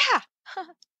 right? Yeah.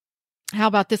 How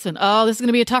about this one? Oh, this is going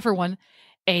to be a tougher one.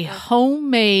 A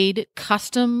homemade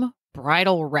custom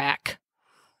bridle rack.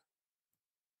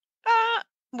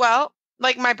 Well,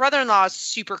 like my brother-in-law is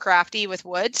super crafty with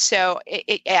wood, so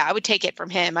I would take it from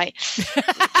him.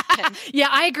 Yeah,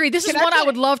 I agree. This is one I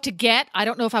would love to get. I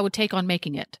don't know if I would take on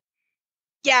making it.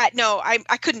 Yeah, no, I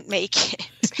couldn't make it.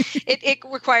 It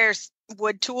requires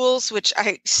wood tools, which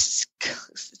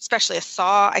especially a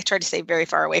saw, I try to stay very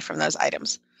far away from those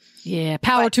items. Yeah,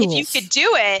 power tools. If you could do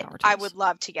it, I would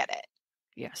love to get it.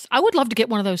 Yes, I would love to get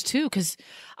one of those too, because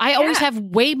I always have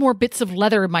way more bits of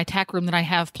leather in my tack room than I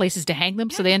have places to hang them.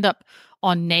 So they end up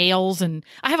on nails. And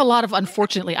I have a lot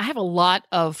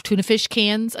of tuna fish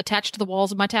cans attached to the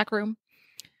walls of my tack room.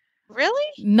 Really?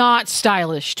 Not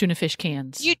stylish tuna fish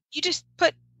cans. You just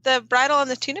put the bridle on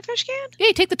the tuna fish can? Yeah,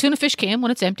 you take the tuna fish can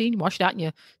when it's empty, and you wash it out, and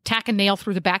you tack a nail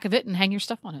through the back of it and hang your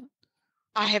stuff on it.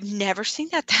 I have never seen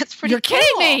that. That's pretty You're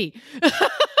kidding me.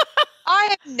 I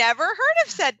have never heard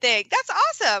of said thing. That's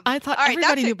awesome. I thought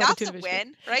everybody knew about the tuna fish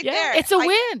can. That's a win right yeah, there. It's a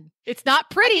win. It's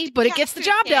not pretty, but it gets the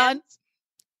job done.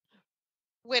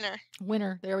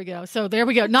 Winner. There we go. So there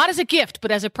we go. Not as a gift,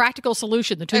 but as a practical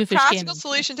solution. The tuna fish can. Practical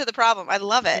solution to the problem. I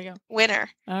love it. Winner.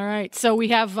 All right. So we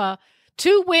have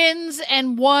 2 wins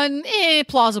and 1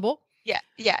 plausible. Yeah,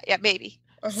 maybe.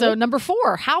 So number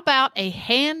 4, how about a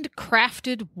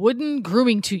handcrafted wooden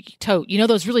grooming tote? You know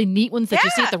those really neat ones that you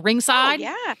see at the ringside? Oh,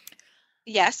 yeah.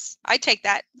 Yes, I take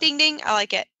that. Ding, ding. I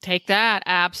like it. Take that.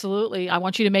 Absolutely. I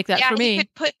want you to make that for me. You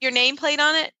could put your nameplate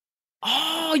on it.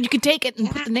 Oh, you can take it and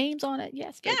put the names on it.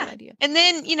 Yes, good idea. And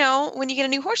then, when you get a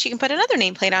new horse, you can put another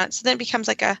nameplate on it. So then it becomes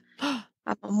like a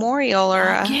memorial or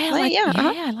a...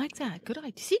 I like that. Good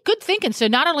idea. See, good thinking. So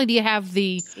not only do you have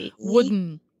the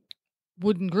wooden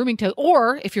grooming tote,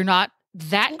 or if you're not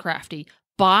that crafty,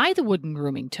 buy the wooden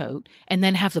grooming tote and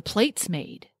then have the plates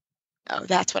made. Oh,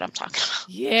 that's what I'm talking about.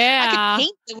 Yeah. I can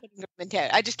paint the wooden grooming tote.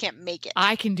 I just can't make it.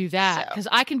 I can do that because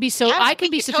I can be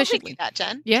sufficiently totally do that,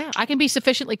 Jen. Yeah, I can be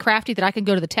sufficiently crafty that I can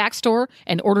go to the tack store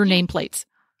and order nameplates.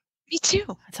 Me too.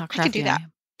 That's how crafty I can do that. I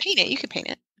am. Paint it. You can paint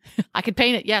it. I can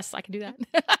paint it. Yes, I can do that.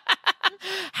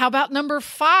 How about number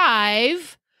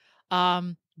 5?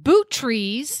 Boot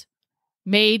trees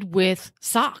made with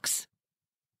socks.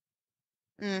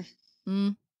 Not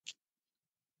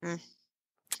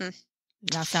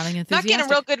sounding enthusiastic. Not getting a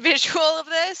real good visual of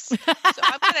this, so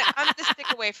I'm gonna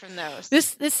stick away from those.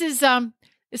 This is an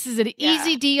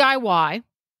easy DIY.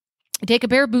 You take a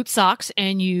pair of boot socks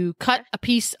and you cut a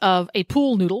piece of a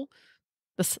pool noodle,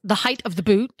 the height of the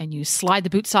boot, and you slide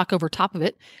the boot sock over top of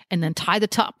it, and then tie the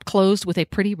top closed with a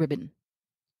pretty ribbon.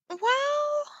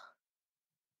 Well,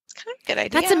 it's kind of a good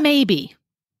idea. That's a maybe.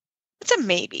 It's a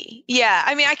maybe. Yeah,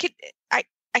 I mean, I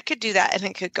could do that, and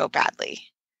it could go badly.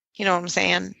 You know what I'm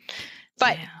saying?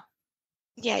 But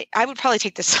yeah, I would probably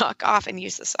take the sock off and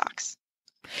use the socks.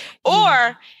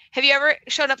 Or have you ever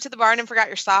shown up to the barn and forgot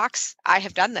your socks? I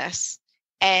have done this.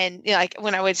 And like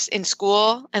when I was in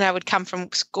school and I would come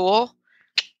from school,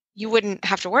 you wouldn't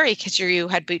have to worry because you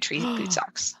had boot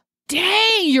socks.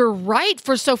 Dang, you're right.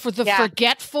 For the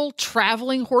forgetful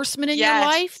traveling horseman in your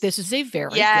life, this is a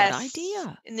very good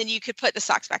idea. And then you could put the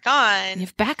socks back on. You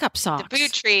have backup socks. The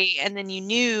boot tree, and then you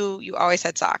knew you always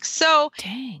had socks. So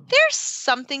there's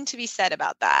something to be said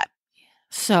about that.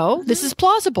 So this is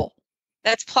plausible.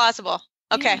 That's plausible.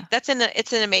 Okay, it's in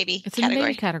a maybe. It's in the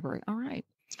maybe category. All right.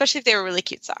 Especially if they were really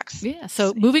cute socks. Yeah.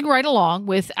 So moving right along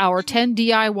with our 10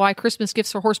 DIY Christmas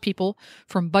gifts for horse people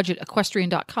from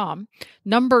budgetequestrian.com.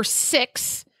 Number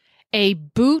 6, a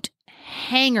boot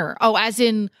hanger. Oh, as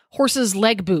in horses'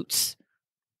 leg boots.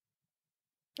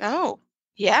 Oh,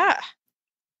 yeah.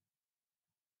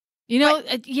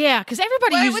 Because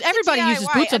everybody uses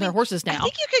boots on their horses now. I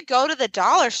think you could go to the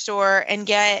dollar store and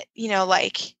get,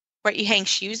 like what you hang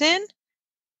shoes in.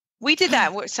 We did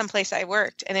that someplace I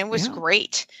worked, and it was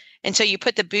great. And so you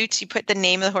put the boots, you put the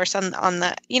name of the horse on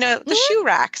the, the shoe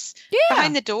racks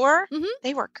behind the door. Mm-hmm.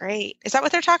 They work great. Is that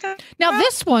what they're talking about? Now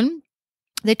this one,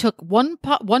 they took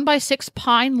 1x6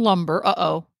 pine lumber.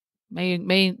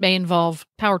 May involve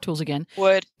power tools again.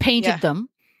 Wood. Painted them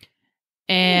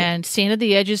and sanded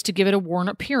the edges to give it a worn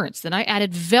appearance. Then I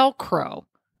added Velcro.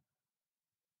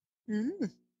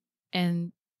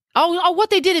 And what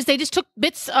they did is they just took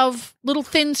bits of little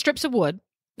thin strips of wood.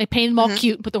 They painted them all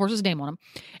cute and put the horse's name on them.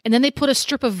 And then they put a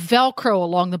strip of Velcro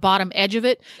along the bottom edge of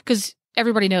it, because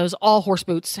everybody knows all horse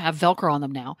boots have Velcro on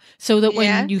them now. So that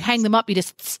when you hang them up, you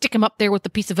just stick them up there with the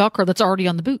piece of Velcro that's already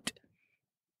on the boot.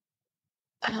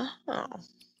 Oh.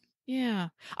 Yeah.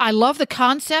 I love the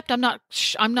concept. I'm not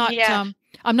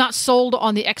sold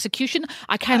on the execution.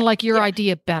 I kind of like your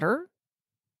idea better.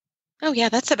 Oh yeah,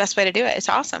 that's the best way to do it. It's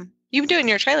awesome. You can do it in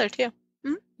your trailer too.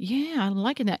 Mm-hmm. Yeah, I'm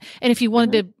liking that. And if you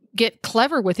wanted to get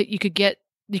clever with it, you can get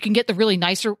the really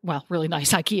nice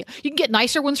IKEA. You can get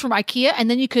nicer ones from IKEA, and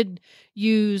then you could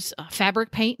use fabric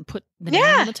paint and put the name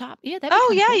on the top. Yeah, that'd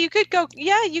be cool. You could go.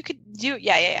 Yeah, you could do.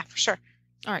 Yeah, for sure.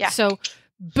 All right, so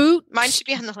boot. Mine should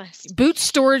be on the list. Boot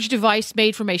storage device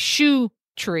made from a shoe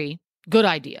tree. Good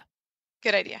idea.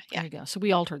 Good idea. Yeah. There you go. So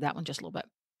we altered that one just a little bit.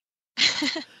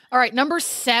 All right, number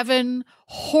 7,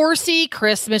 horsey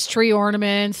Christmas tree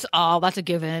ornaments. Oh, that's a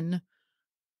given.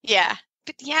 Yeah.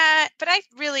 But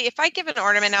if I give an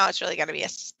ornament now, it's really got to be a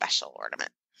special ornament.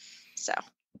 So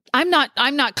I'm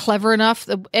not clever enough.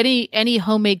 Any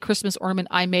homemade Christmas ornament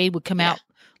I made would come out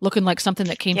looking like something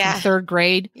that came from 3rd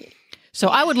grade. So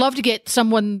I would love to get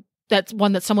someone that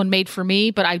someone made for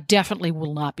me, but I definitely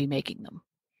will not be making them.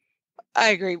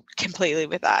 I agree completely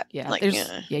with that. Yeah,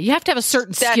 you have to have a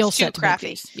certain skill set to make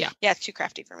these. Yeah, it's too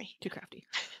crafty for me. Too crafty.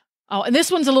 Oh, and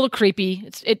this one's a little creepy.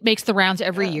 It makes the rounds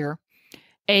every year.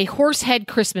 A horse head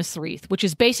Christmas wreath, which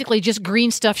is basically just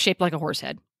green stuff shaped like a horse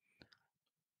head.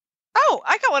 Oh,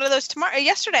 I got one of those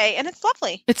yesterday, and it's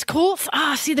lovely. It's cool.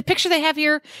 See the picture they have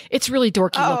here? It's really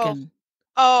dorky looking.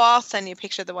 Oh, I'll send you a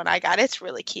picture of the one I got. It's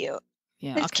really cute.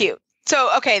 Yeah, it's cute.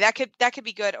 So, that could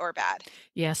be good or bad.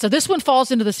 Yeah. So this one falls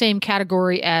into the same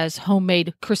category as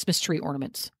homemade Christmas tree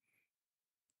ornaments.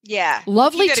 Yeah.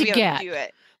 Lovely to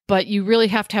get, but you really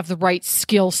have to have the right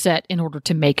skill set in order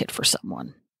to make it for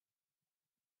someone.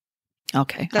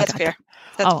 Okay. That's fair.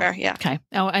 That's fair. Yeah. Okay.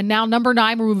 Oh, and now number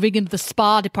 9, we're moving into the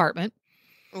spa department.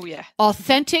 Oh, yeah.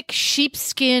 Authentic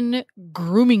sheepskin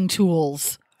grooming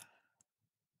tools.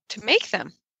 To make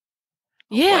them.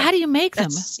 Yeah, how do you make them?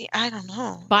 I don't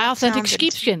know. Buy authentic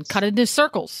sheepskin, cut it into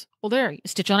circles. Well, there, you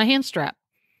stitch on a hand strap.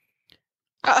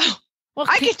 Oh, well,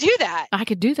 I could do that. I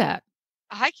could do that.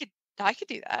 I could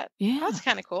do that. Yeah, that's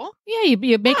kind of cool. Yeah,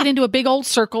 you make it into a big old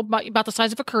circle about the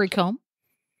size of a curry comb,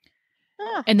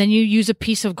 and then you use a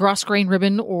piece of gross grain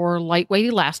ribbon or lightweight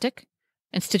elastic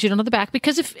and stitch it onto the back.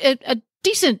 Because if a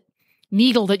decent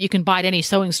needle that you can buy at any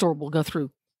sewing store will go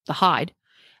through the hide.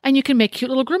 And you can make cute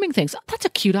little grooming things. That's a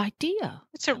cute idea.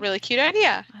 It's a really cute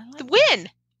idea. The win.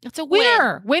 That's a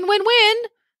winner. Win, win, win.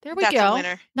 There we go. That's a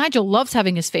winner. Nigel loves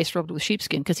having his face rubbed with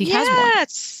sheepskin because he has one.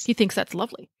 He thinks that's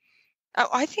lovely. Oh,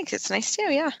 I think it's nice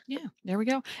too. Yeah. Yeah. There we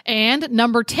go. And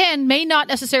number 10 may not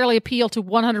necessarily appeal to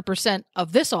 100%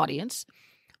 of this audience,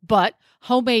 but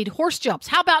homemade horse jumps.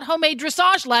 How about homemade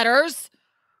dressage ladders?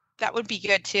 That would be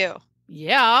good too.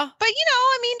 Yeah. But,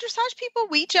 dressage people,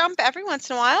 we jump every once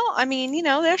in a while.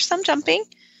 There's some jumping.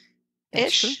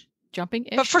 Ish.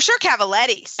 Jumping-ish. But for sure,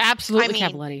 cavalettis. Absolutely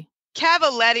cavaletti.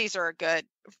 Cavalettis are good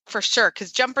for sure,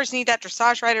 because jumpers need that.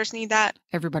 Dressage riders need that.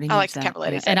 Everybody needs that. I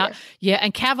like cavalettis.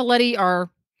 And cavaletti are,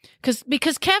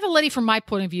 because cavaletti, from my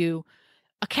point of view,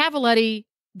 a cavaletti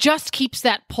just keeps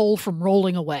that pole from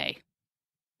rolling away.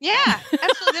 Yeah,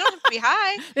 absolutely. They don't have to be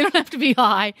high. They don't have to be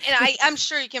high. And I'm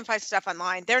sure you can find stuff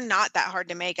online. They're not that hard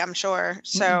to make, I'm sure.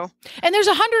 So, and there's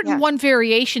 101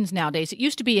 variations nowadays. It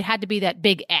used to be it had to be that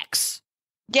big X.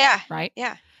 Yeah. Right?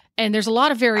 Yeah. And there's a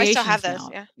lot of variations. I still have those.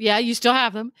 Now. Yeah, you still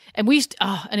have them. And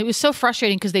and it was so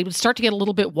frustrating because they would start to get a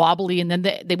little bit wobbly, and then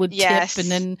they would tip,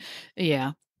 and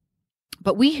then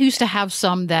But we used to have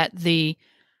some that the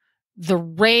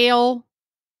rail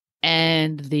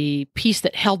and the piece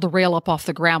that held the rail up off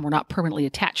the ground were not permanently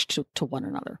attached to one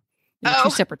another. They were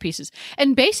 2 separate pieces.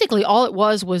 And basically all it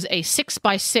was a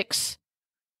 6x6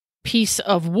 piece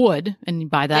of wood.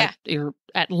 And by that, you're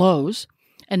at Lowe's.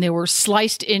 And they were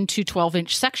sliced into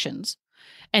 12-inch sections.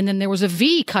 And then there was a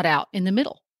V cut out in the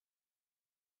middle.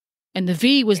 And the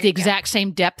V was the exact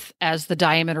same depth as the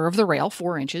diameter of the rail,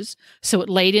 4 inches. So it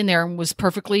laid in there and was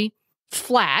perfectly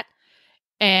flat.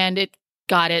 And it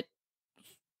got it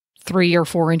 3 or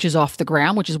 4 inches off the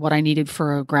ground, which is what I needed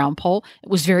for a ground pole. It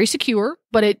was very secure,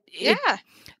 but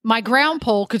my ground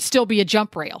pole could still be a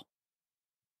jump rail.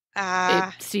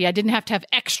 See, I didn't have to have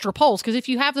extra poles, because if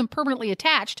you have them permanently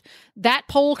attached, that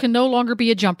pole can no longer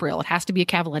be a jump rail. It has to be a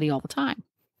cavaletti all the time.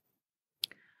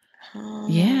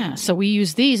 Yeah, so we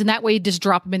use these, and that way you just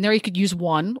drop them in there. You could use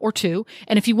 1 or 2,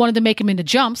 and if you wanted to make them into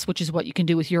jumps, which is what you can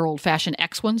do with your old-fashioned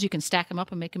X ones, you can stack them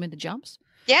up and make them into jumps.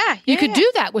 You could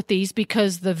do that with these,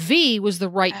 because the V was the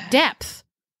right depth,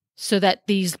 so that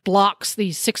these blocks,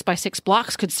 these 6x6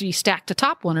 blocks, could be stacked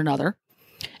atop one another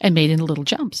and made into little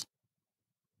jumps.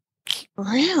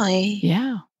 Really?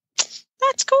 Yeah.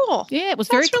 That's cool. Yeah, it was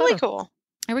very really cool.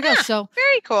 There we go. So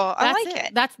very cool. I like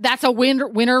it. That's a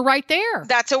winner right there.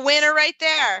 That's a winner right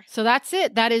there. So that's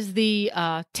it. That is the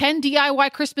 10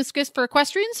 DIY Christmas gifts for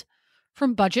equestrians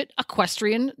from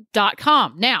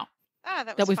budgetequestrian.com. Now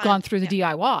that we've gone through the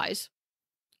DIYs,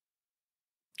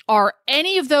 are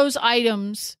any of those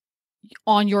items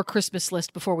on your Christmas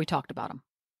list before we talked about them?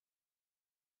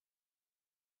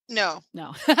 No.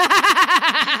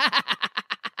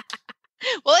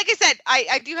 Well, like I said,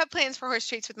 I do have plans for horse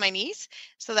treats with my niece,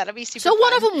 so that'll be super fun.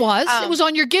 One of them was, it was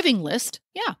on your giving list.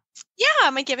 Yeah. Yeah,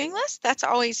 my giving list. That's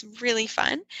always really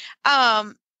fun.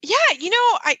 I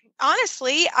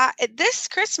honestly, this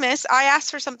Christmas, I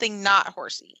asked for something not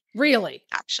horsey. Really?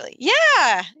 Actually.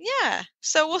 Yeah.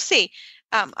 So we'll see.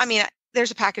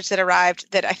 There's a package that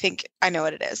arrived that I think I know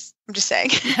what it is. I'm just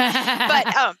saying.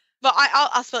 But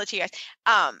I'll spell it to you guys.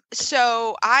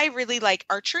 So I really like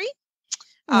archery.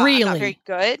 Really? I'm not very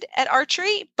good at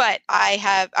archery, but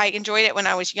I enjoyed it when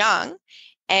I was young.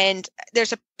 And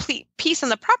there's a piece on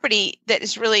the property that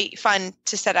is really fun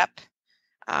to set up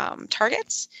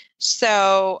targets.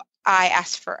 So I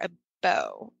asked for a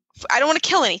bow. I don't want to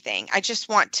kill anything. I just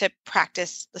want to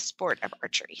practice the sport of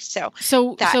archery. So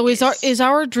is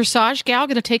our dressage gal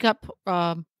going to take up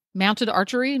mounted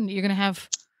archery, and you're going to have?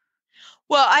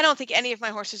 Well, I don't think any of my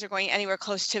horses are going anywhere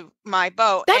close to my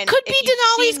bow. That could be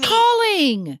Denali's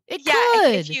calling. It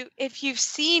could. If you've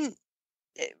seen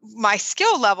my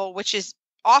skill level, which is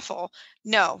awful,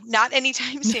 no, not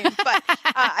anytime soon. But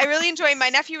I really enjoy. My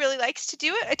nephew really likes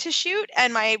to shoot,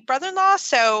 and my brother-in-law.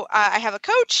 So I have a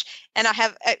coach, and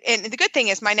and the good thing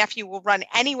is my nephew will run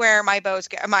anywhere my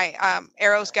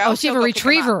arrows go. Oh, so you have a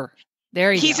retriever.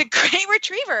 There you go. He's a great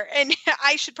retriever, and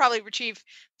I should probably retrieve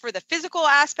for the physical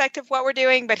aspect of what we're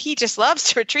doing, but he just loves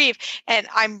to retrieve, and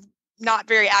I'm not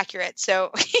very accurate,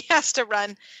 so he has to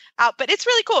run out. But it's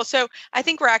really cool. So I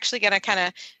think we're actually going to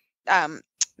kind of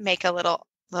make a little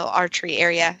archery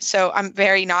area. So I'm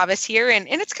very novice here, and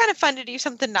it's kind of fun to do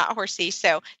something not horsey.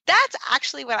 So that's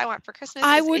actually what I want for Christmas.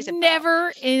 I would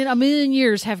never in a million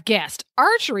years have guessed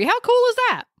archery. How cool is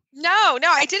that? No,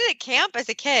 I did it at camp as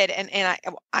a kid, and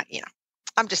I'm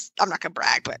not gonna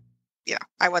brag, but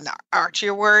I won the archery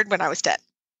award when I was 10.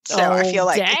 So I feel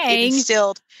like it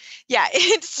instilled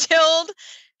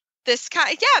this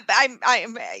kind. Yeah, but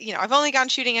I've only gone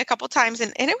shooting a couple times,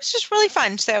 and it was just really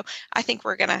fun. So I think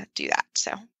we're gonna do that.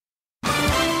 So.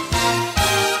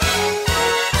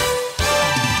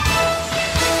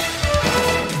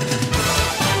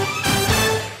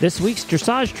 This week's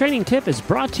dressage training tip is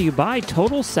brought to you by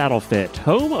Total Saddle Fit,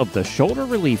 home of the shoulder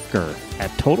relief girth at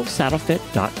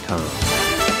TotalSaddleFit.com.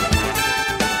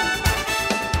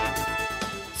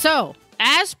 So,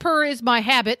 as per is my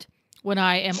habit when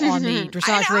I am on the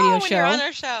dressage radio show, you're on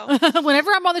our show. whenever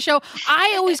I'm on the show,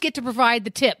 I always get to provide the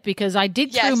tip, because I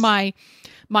dig through my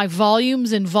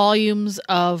volumes and volumes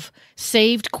of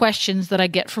saved questions that I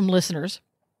get from listeners.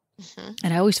 Mm-hmm.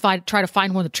 And I always try to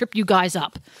find one to trip you guys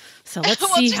up. So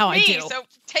let's see how I do. So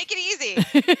take it easy.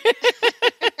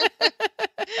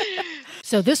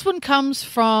 So this one comes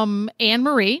from Anne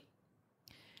Marie.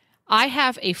 I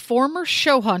have a former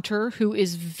show hunter who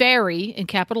is very, in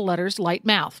capital letters,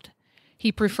 light-mouthed.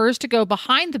 He prefers to go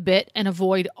behind the bit and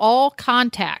avoid all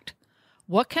contact.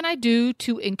 What can I do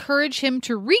to encourage him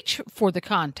to reach for the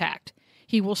contact?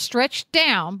 He will stretch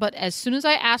down, but as soon as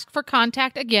I ask for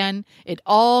contact again, it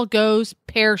all goes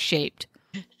pear-shaped.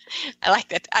 I like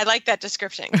that. I like that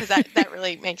description, because that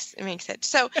really makes it.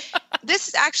 So this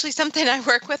is actually something I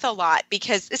work with a lot,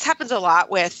 because this happens a lot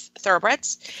with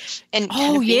thoroughbreds. And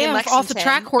off the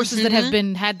track horses that have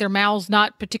had their mouths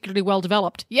not particularly well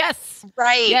developed. Yes.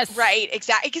 Right. Yes. Right.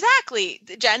 Exactly.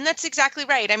 Jen, that's exactly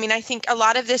right. I mean, I think a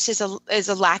lot of this is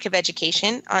a lack of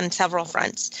education on several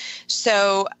fronts.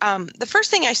 So the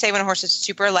first thing I say when a horse is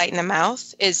super light in the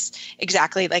mouth is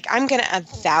exactly like, I'm going to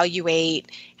evaluate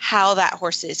how that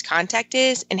horse's contact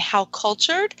is and how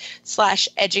cultured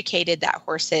 / educated that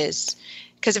horse is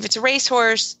Because if it's a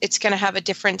racehorse, it's going to have a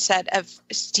different set of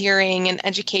steering and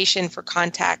education for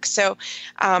contact. So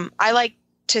I like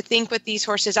to think with these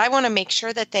horses, I want to make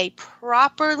sure that they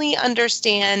properly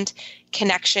understand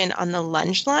connection on the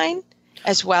lunge line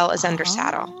as well as under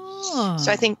saddle.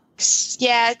 So I think,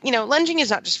 lunging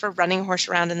is not just for running a horse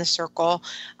around in the circle.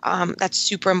 That's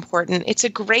super important. It's a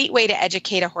great way to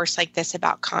educate a horse like this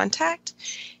about contact,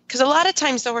 because a lot of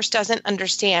times the horse doesn't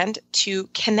understand to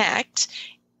connect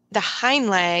the hind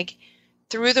leg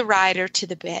through the rider to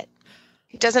the bit.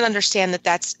 He doesn't understand that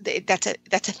that's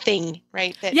a thing,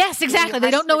 right? That yes, exactly.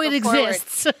 They don't know it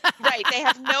exists. Right. They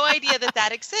have no idea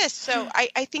that exists. So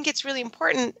I think it's really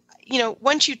important,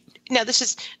 this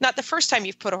is not the first time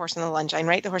you've put a horse on the lunge line,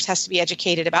 right? The horse has to be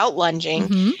educated about lunging.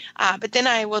 Mm-hmm. But then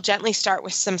I will gently start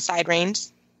with some side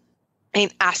reins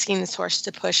and asking this horse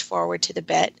to push forward to the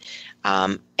bit.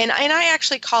 And I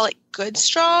actually call it good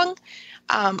strong.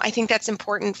 I think that's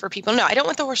important for people. No, I don't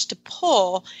want the horse to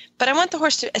pull, but I want the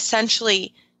horse to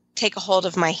essentially take a hold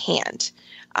of my hand.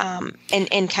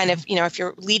 And kind of, if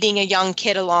you're leading a young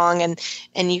kid along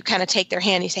and you kind of take their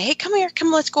hand, you say, hey, come here,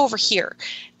 let's go over here.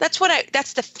 That's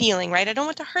the feeling, right? I don't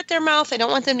want to hurt their mouth. I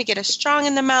don't want them to get as strong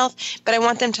in the mouth, but I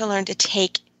want them to learn to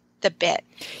take the bit.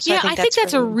 So I think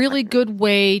that's a really good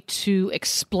way to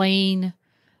explain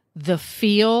the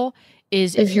feel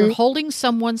is if you're holding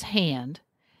someone's hand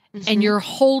and you're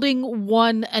holding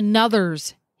one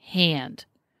another's hand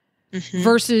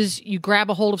versus you grab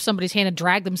a hold of somebody's hand and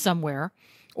drag them somewhere,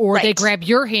 or they grab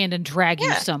your hand and drag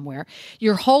you somewhere.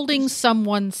 You're holding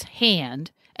someone's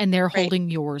hand and they're holding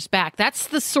yours back. That's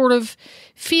the sort of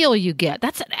feel you get.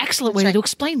 That's an excellent way to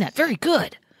explain that. Very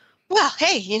good. Well,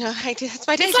 hey, that's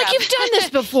my day job. It's like you've done this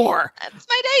before. That's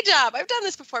my day job. I've done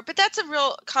this before. But that's a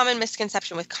real common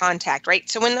misconception with contact, right?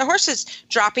 So when the horse is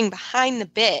dropping behind the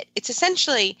bit, it's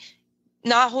essentially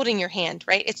not holding your hand,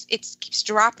 right? It keeps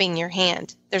dropping your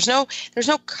hand. There's no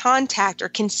contact or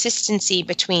consistency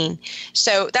between.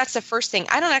 So that's the first thing.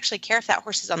 I don't actually care if that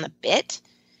horse is on the bit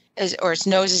or its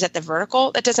nose is at the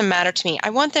vertical. That doesn't matter to me. I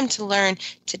want them to learn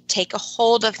to take a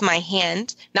hold of my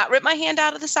hand, not rip my hand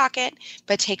out of the socket,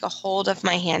 but take a hold of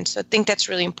my hand. So I think that's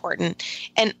really important.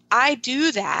 And I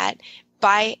do that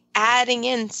by adding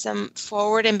in some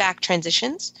forward and back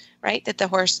transitions, right? That the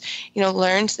horse,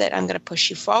 learns that I'm going to push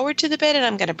you forward to the bit and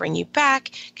I'm going to bring you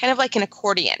back, kind of like an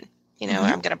accordion.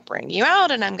 I'm going to bring you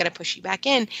out and I'm going to push you back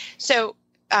in. So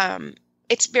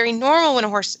it's very normal when a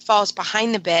horse falls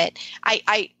behind the bit.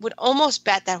 I would almost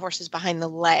bet that horse is behind the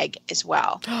leg as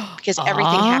well, because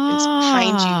everything happens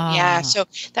behind you. Yeah. So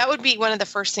that would be one of the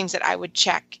first things that I would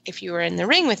check if you were in the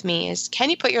ring with me is, can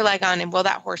you put your leg on and will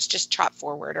that horse just trot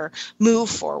forward or move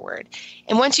forward?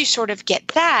 And once you sort of get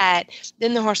that,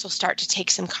 then the horse will start to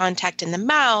take some contact in the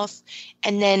mouth,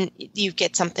 and then you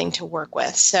get something to work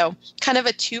with. So kind of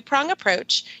a two-prong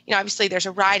approach. Obviously there's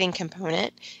a riding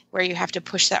component where you have to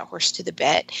push that horse to the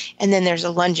bit. And then there's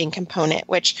a lunging component,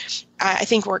 which I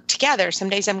think work together. Some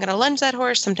days I'm going to lunge that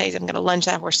horse. Some days I'm going to lunge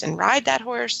that horse and ride that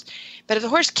horse. But if the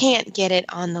horse can't get it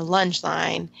on the lunge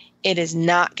line, it is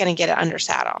not going to get it under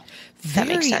saddle. That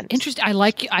makes sense. Interesting. I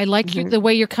like the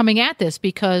way you're coming at this,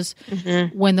 because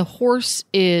when the horse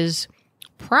is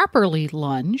properly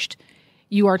lunged,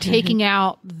 you are taking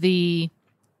out the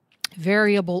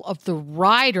variable of the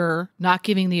rider not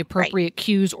giving the appropriate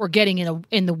cues or getting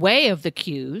in the way of the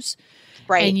cues.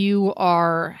 Right. And you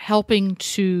are helping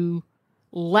to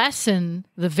lessen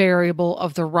the variable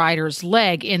of the rider's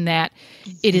leg, in that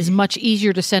it is much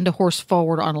easier to send a horse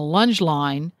forward on a lunge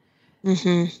line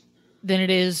than it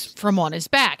is from on his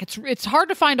back. It's hard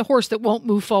to find a horse that won't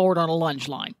move forward on a lunge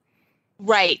line.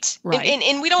 Right.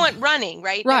 And we don't want running,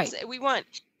 right? Right. We want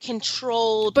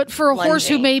controlled. But for a horse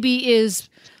who maybe is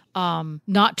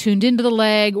not tuned into the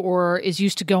leg, or is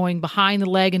used to going behind the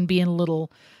leg and being a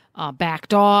little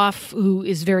backed off, who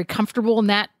is very comfortable in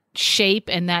that shape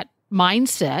and that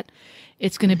mindset,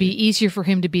 it's going to be easier for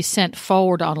him to be sent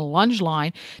forward on a lunge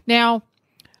line. Now,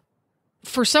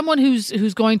 for someone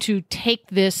who's going to take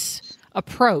this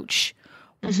approach,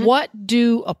 what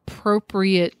do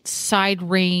appropriate side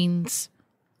reins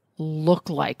look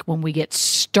like when we get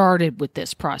started with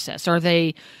this process? Are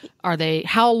they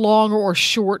how long or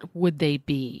short would they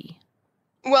be?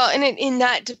 Well, and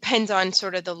that depends on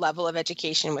sort of the level of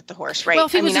education with the horse, right? Well,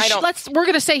 if we're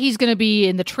going to say he's going to be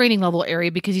in the training level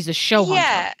area because he's a show hunter.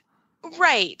 Yeah,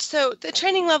 right. So the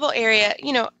training level area,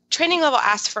 training level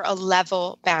asks for a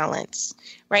level balance,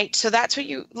 right? So that's what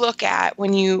you look at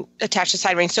when you attach the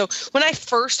side reins. So when I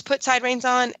first put side reins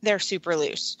on, they're super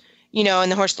loose,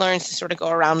 and the horse learns to sort of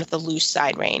go around with a loose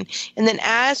side rein. And then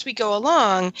as we go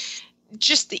along,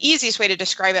 just the easiest way to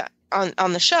describe it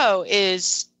on the show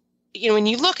is when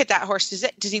you look at that horse,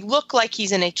 does he look like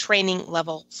he's in a training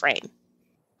level frame?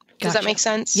 Does that make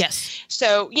sense? Yes.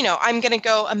 So, I'm going to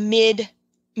go a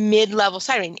mid-level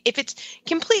side rein. If it's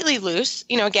completely loose,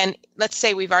 again, let's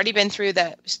say we've already been through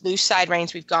the loose side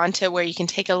reins. We've gone to where you can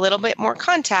take a little bit more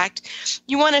contact.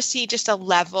 You want to see just a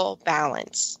level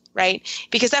balance, right?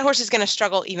 Because that horse is going to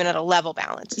struggle even at a level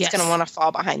balance. It's going to want to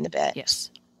fall behind the bit.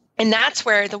 Yes. And that's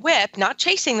where the whip, not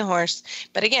chasing the horse,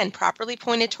 but again, properly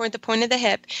pointed toward the point of the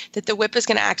hip, that the whip is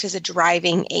going to act as a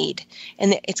driving aid.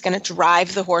 And it's going to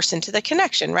drive the horse into the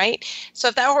connection, right? So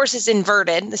if that horse is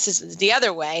inverted, this is the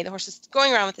other way, the horse is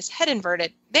going around with his head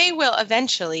inverted, they will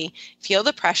eventually feel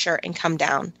the pressure and come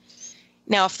down.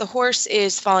 Now, if the horse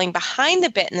is falling behind the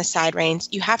bit in the side reins,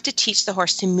 you have to teach the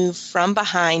horse to move from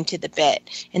behind to the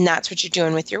bit. And that's what you're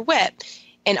doing with your whip.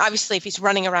 And obviously, if he's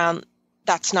running around,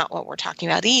 that's not what we're talking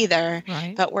about either,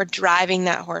 right. But we're driving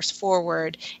that horse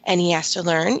forward, and he has to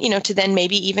learn, to then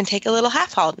maybe even take a little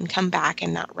half halt and come back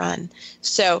and not run.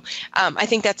 So I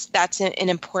think that's an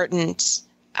important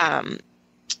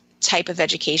type of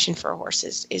education for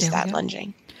horses is that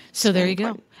lunging. So there you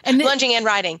go. And lunging and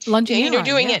riding. You're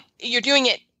doing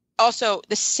it also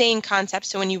the same concept.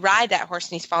 So when you ride that horse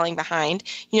and he's falling behind,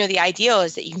 the ideal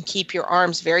is that you can keep your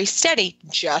arms very steady,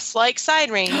 just like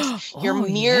side reins. You're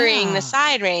mirroring the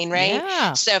side rein, right?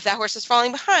 Yeah. So if that horse is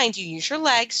falling behind, you use your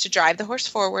legs to drive the horse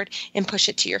forward and push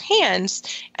it to your hands.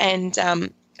 And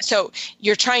so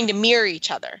you're trying to mirror each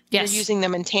other. Yes. You're using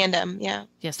them in tandem. Yeah.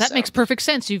 Yes, that makes perfect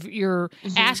sense. You're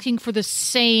asking for the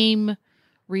same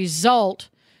result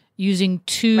using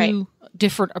two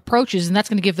different approaches, and that's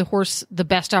going to give the horse the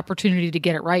best opportunity to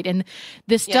get it right. And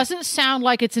this doesn't sound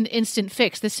like it's an instant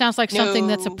fix. This sounds like something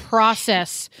that's a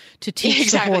process to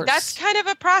teach the horse. That's kind of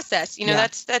a process.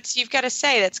 That's you've got to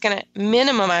say that's going to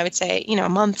minimum, I would say, a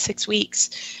month, 6 weeks.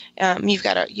 You've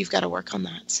got to work on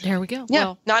that. So. There we go. Yeah,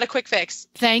 well, not a quick fix.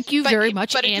 Thank you very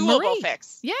much, but a Anne-Marie. doable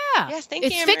fix. Yeah. Yes, thank you,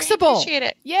 It's Anne-Marie. fixable. Appreciate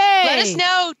it. Yay. Let us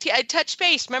know. Touch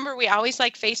base. Remember, we always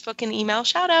like Facebook and email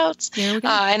shout-outs. There we go.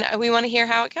 And we want to hear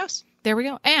how it goes. There we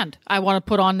go. And I want to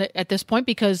put on at this point,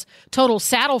 because Total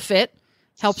Saddle Fit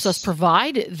helps us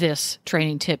provide this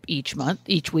training tip each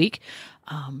week.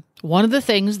 One of the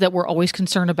things that we're always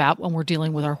concerned about when we're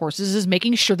dealing with our horses is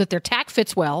making sure that their tack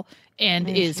fits well and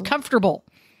is comfortable,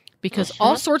 because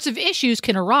all sorts of issues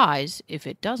can arise if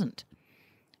it doesn't.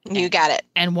 You got it.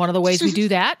 And one of the ways we do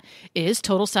that is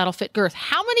Total Saddle Fit girth.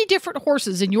 How many different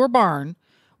horses in your barn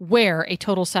wear a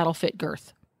Total Saddle Fit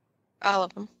girth? All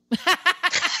of them.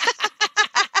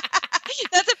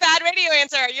 That's a bad radio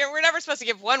answer. We're never supposed to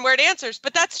give one-word answers,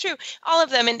 but that's true. All of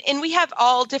them. And we have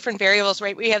all different variables,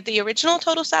 right? We have the original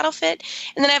Total Saddle Fit,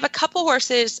 and then I have a couple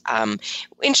horses.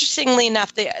 Interestingly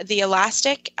enough, the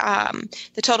elastic,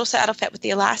 the Total Saddle Fit with the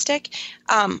elastic,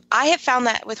 I have found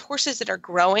that with horses that are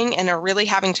growing and are really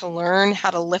having to learn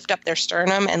how to lift up their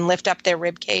sternum and lift up their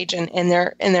rib cage and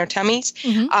their tummies,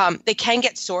 they can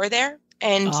get sore there.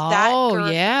 And that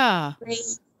really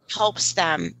helps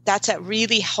them. That's a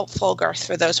really helpful girth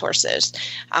for those horses.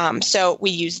 So we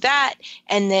use that.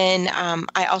 And then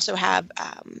I also have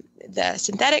the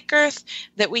synthetic girth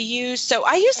that we use. So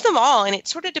I use them all, and it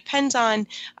sort of depends on,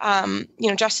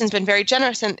 Justin's been very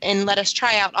generous and let us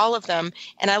try out all of them.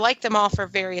 And I like them all for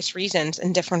various reasons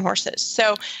in different horses.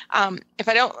 So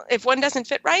if one doesn't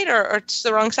fit right or it's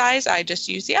the wrong size, I just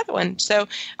use the other one. So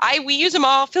we use them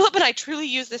all. Philip and I truly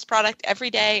use this product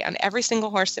every day on every single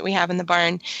horse that we have in the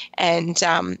barn. And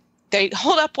they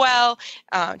hold up well.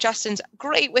 Justin's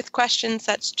great with questions.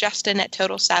 That's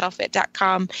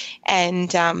Justin@TotalSaddleFit.com.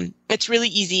 And it's really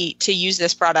easy to use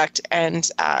this product and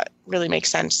really makes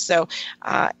sense. So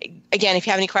again, if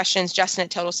you have any questions,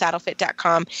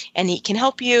 Justin@TotalSaddleFit.com, and he can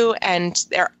help you. And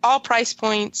they're all price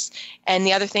points. And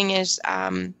the other thing is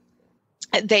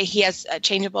he has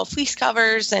changeable fleece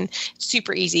covers, and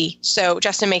super easy. So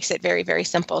Justin makes it very, very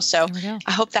simple. So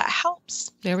I hope that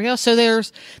helps. There we go. So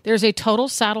there's a Total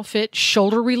Saddle Fit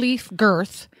shoulder relief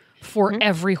girth for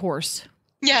every horse.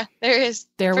 Yeah, there is.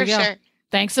 There we go. Sure.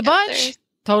 Thanks a bunch.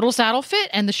 Total Saddle Fit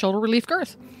and the shoulder relief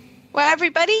girth. Well,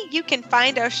 everybody, you can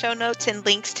find our show notes and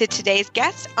links to today's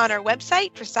guests on our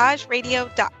website,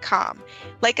 dressageradio.com.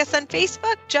 Like us on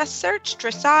Facebook, just search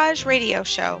Dressage Radio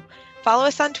Show. Follow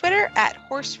us on Twitter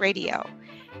 @Horse Radio.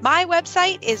 My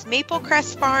website is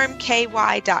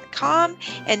maplecrestfarmky.com,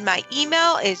 and my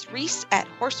email is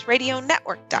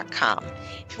reese@horseradionetwork.com.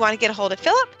 If you want to get a hold of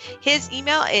Philip, his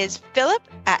email is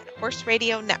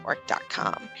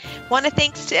philip@horseradionetwork.com. Want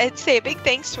to say a big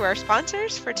thanks to our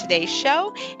sponsors for today's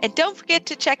show, and don't forget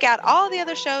to check out all the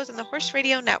other shows on the Horse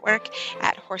Radio Network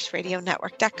at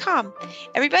horseradionetwork.com.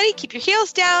 Everybody, keep your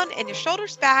heels down and your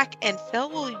shoulders back, and Phil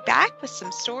will be back with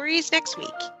some stories next week.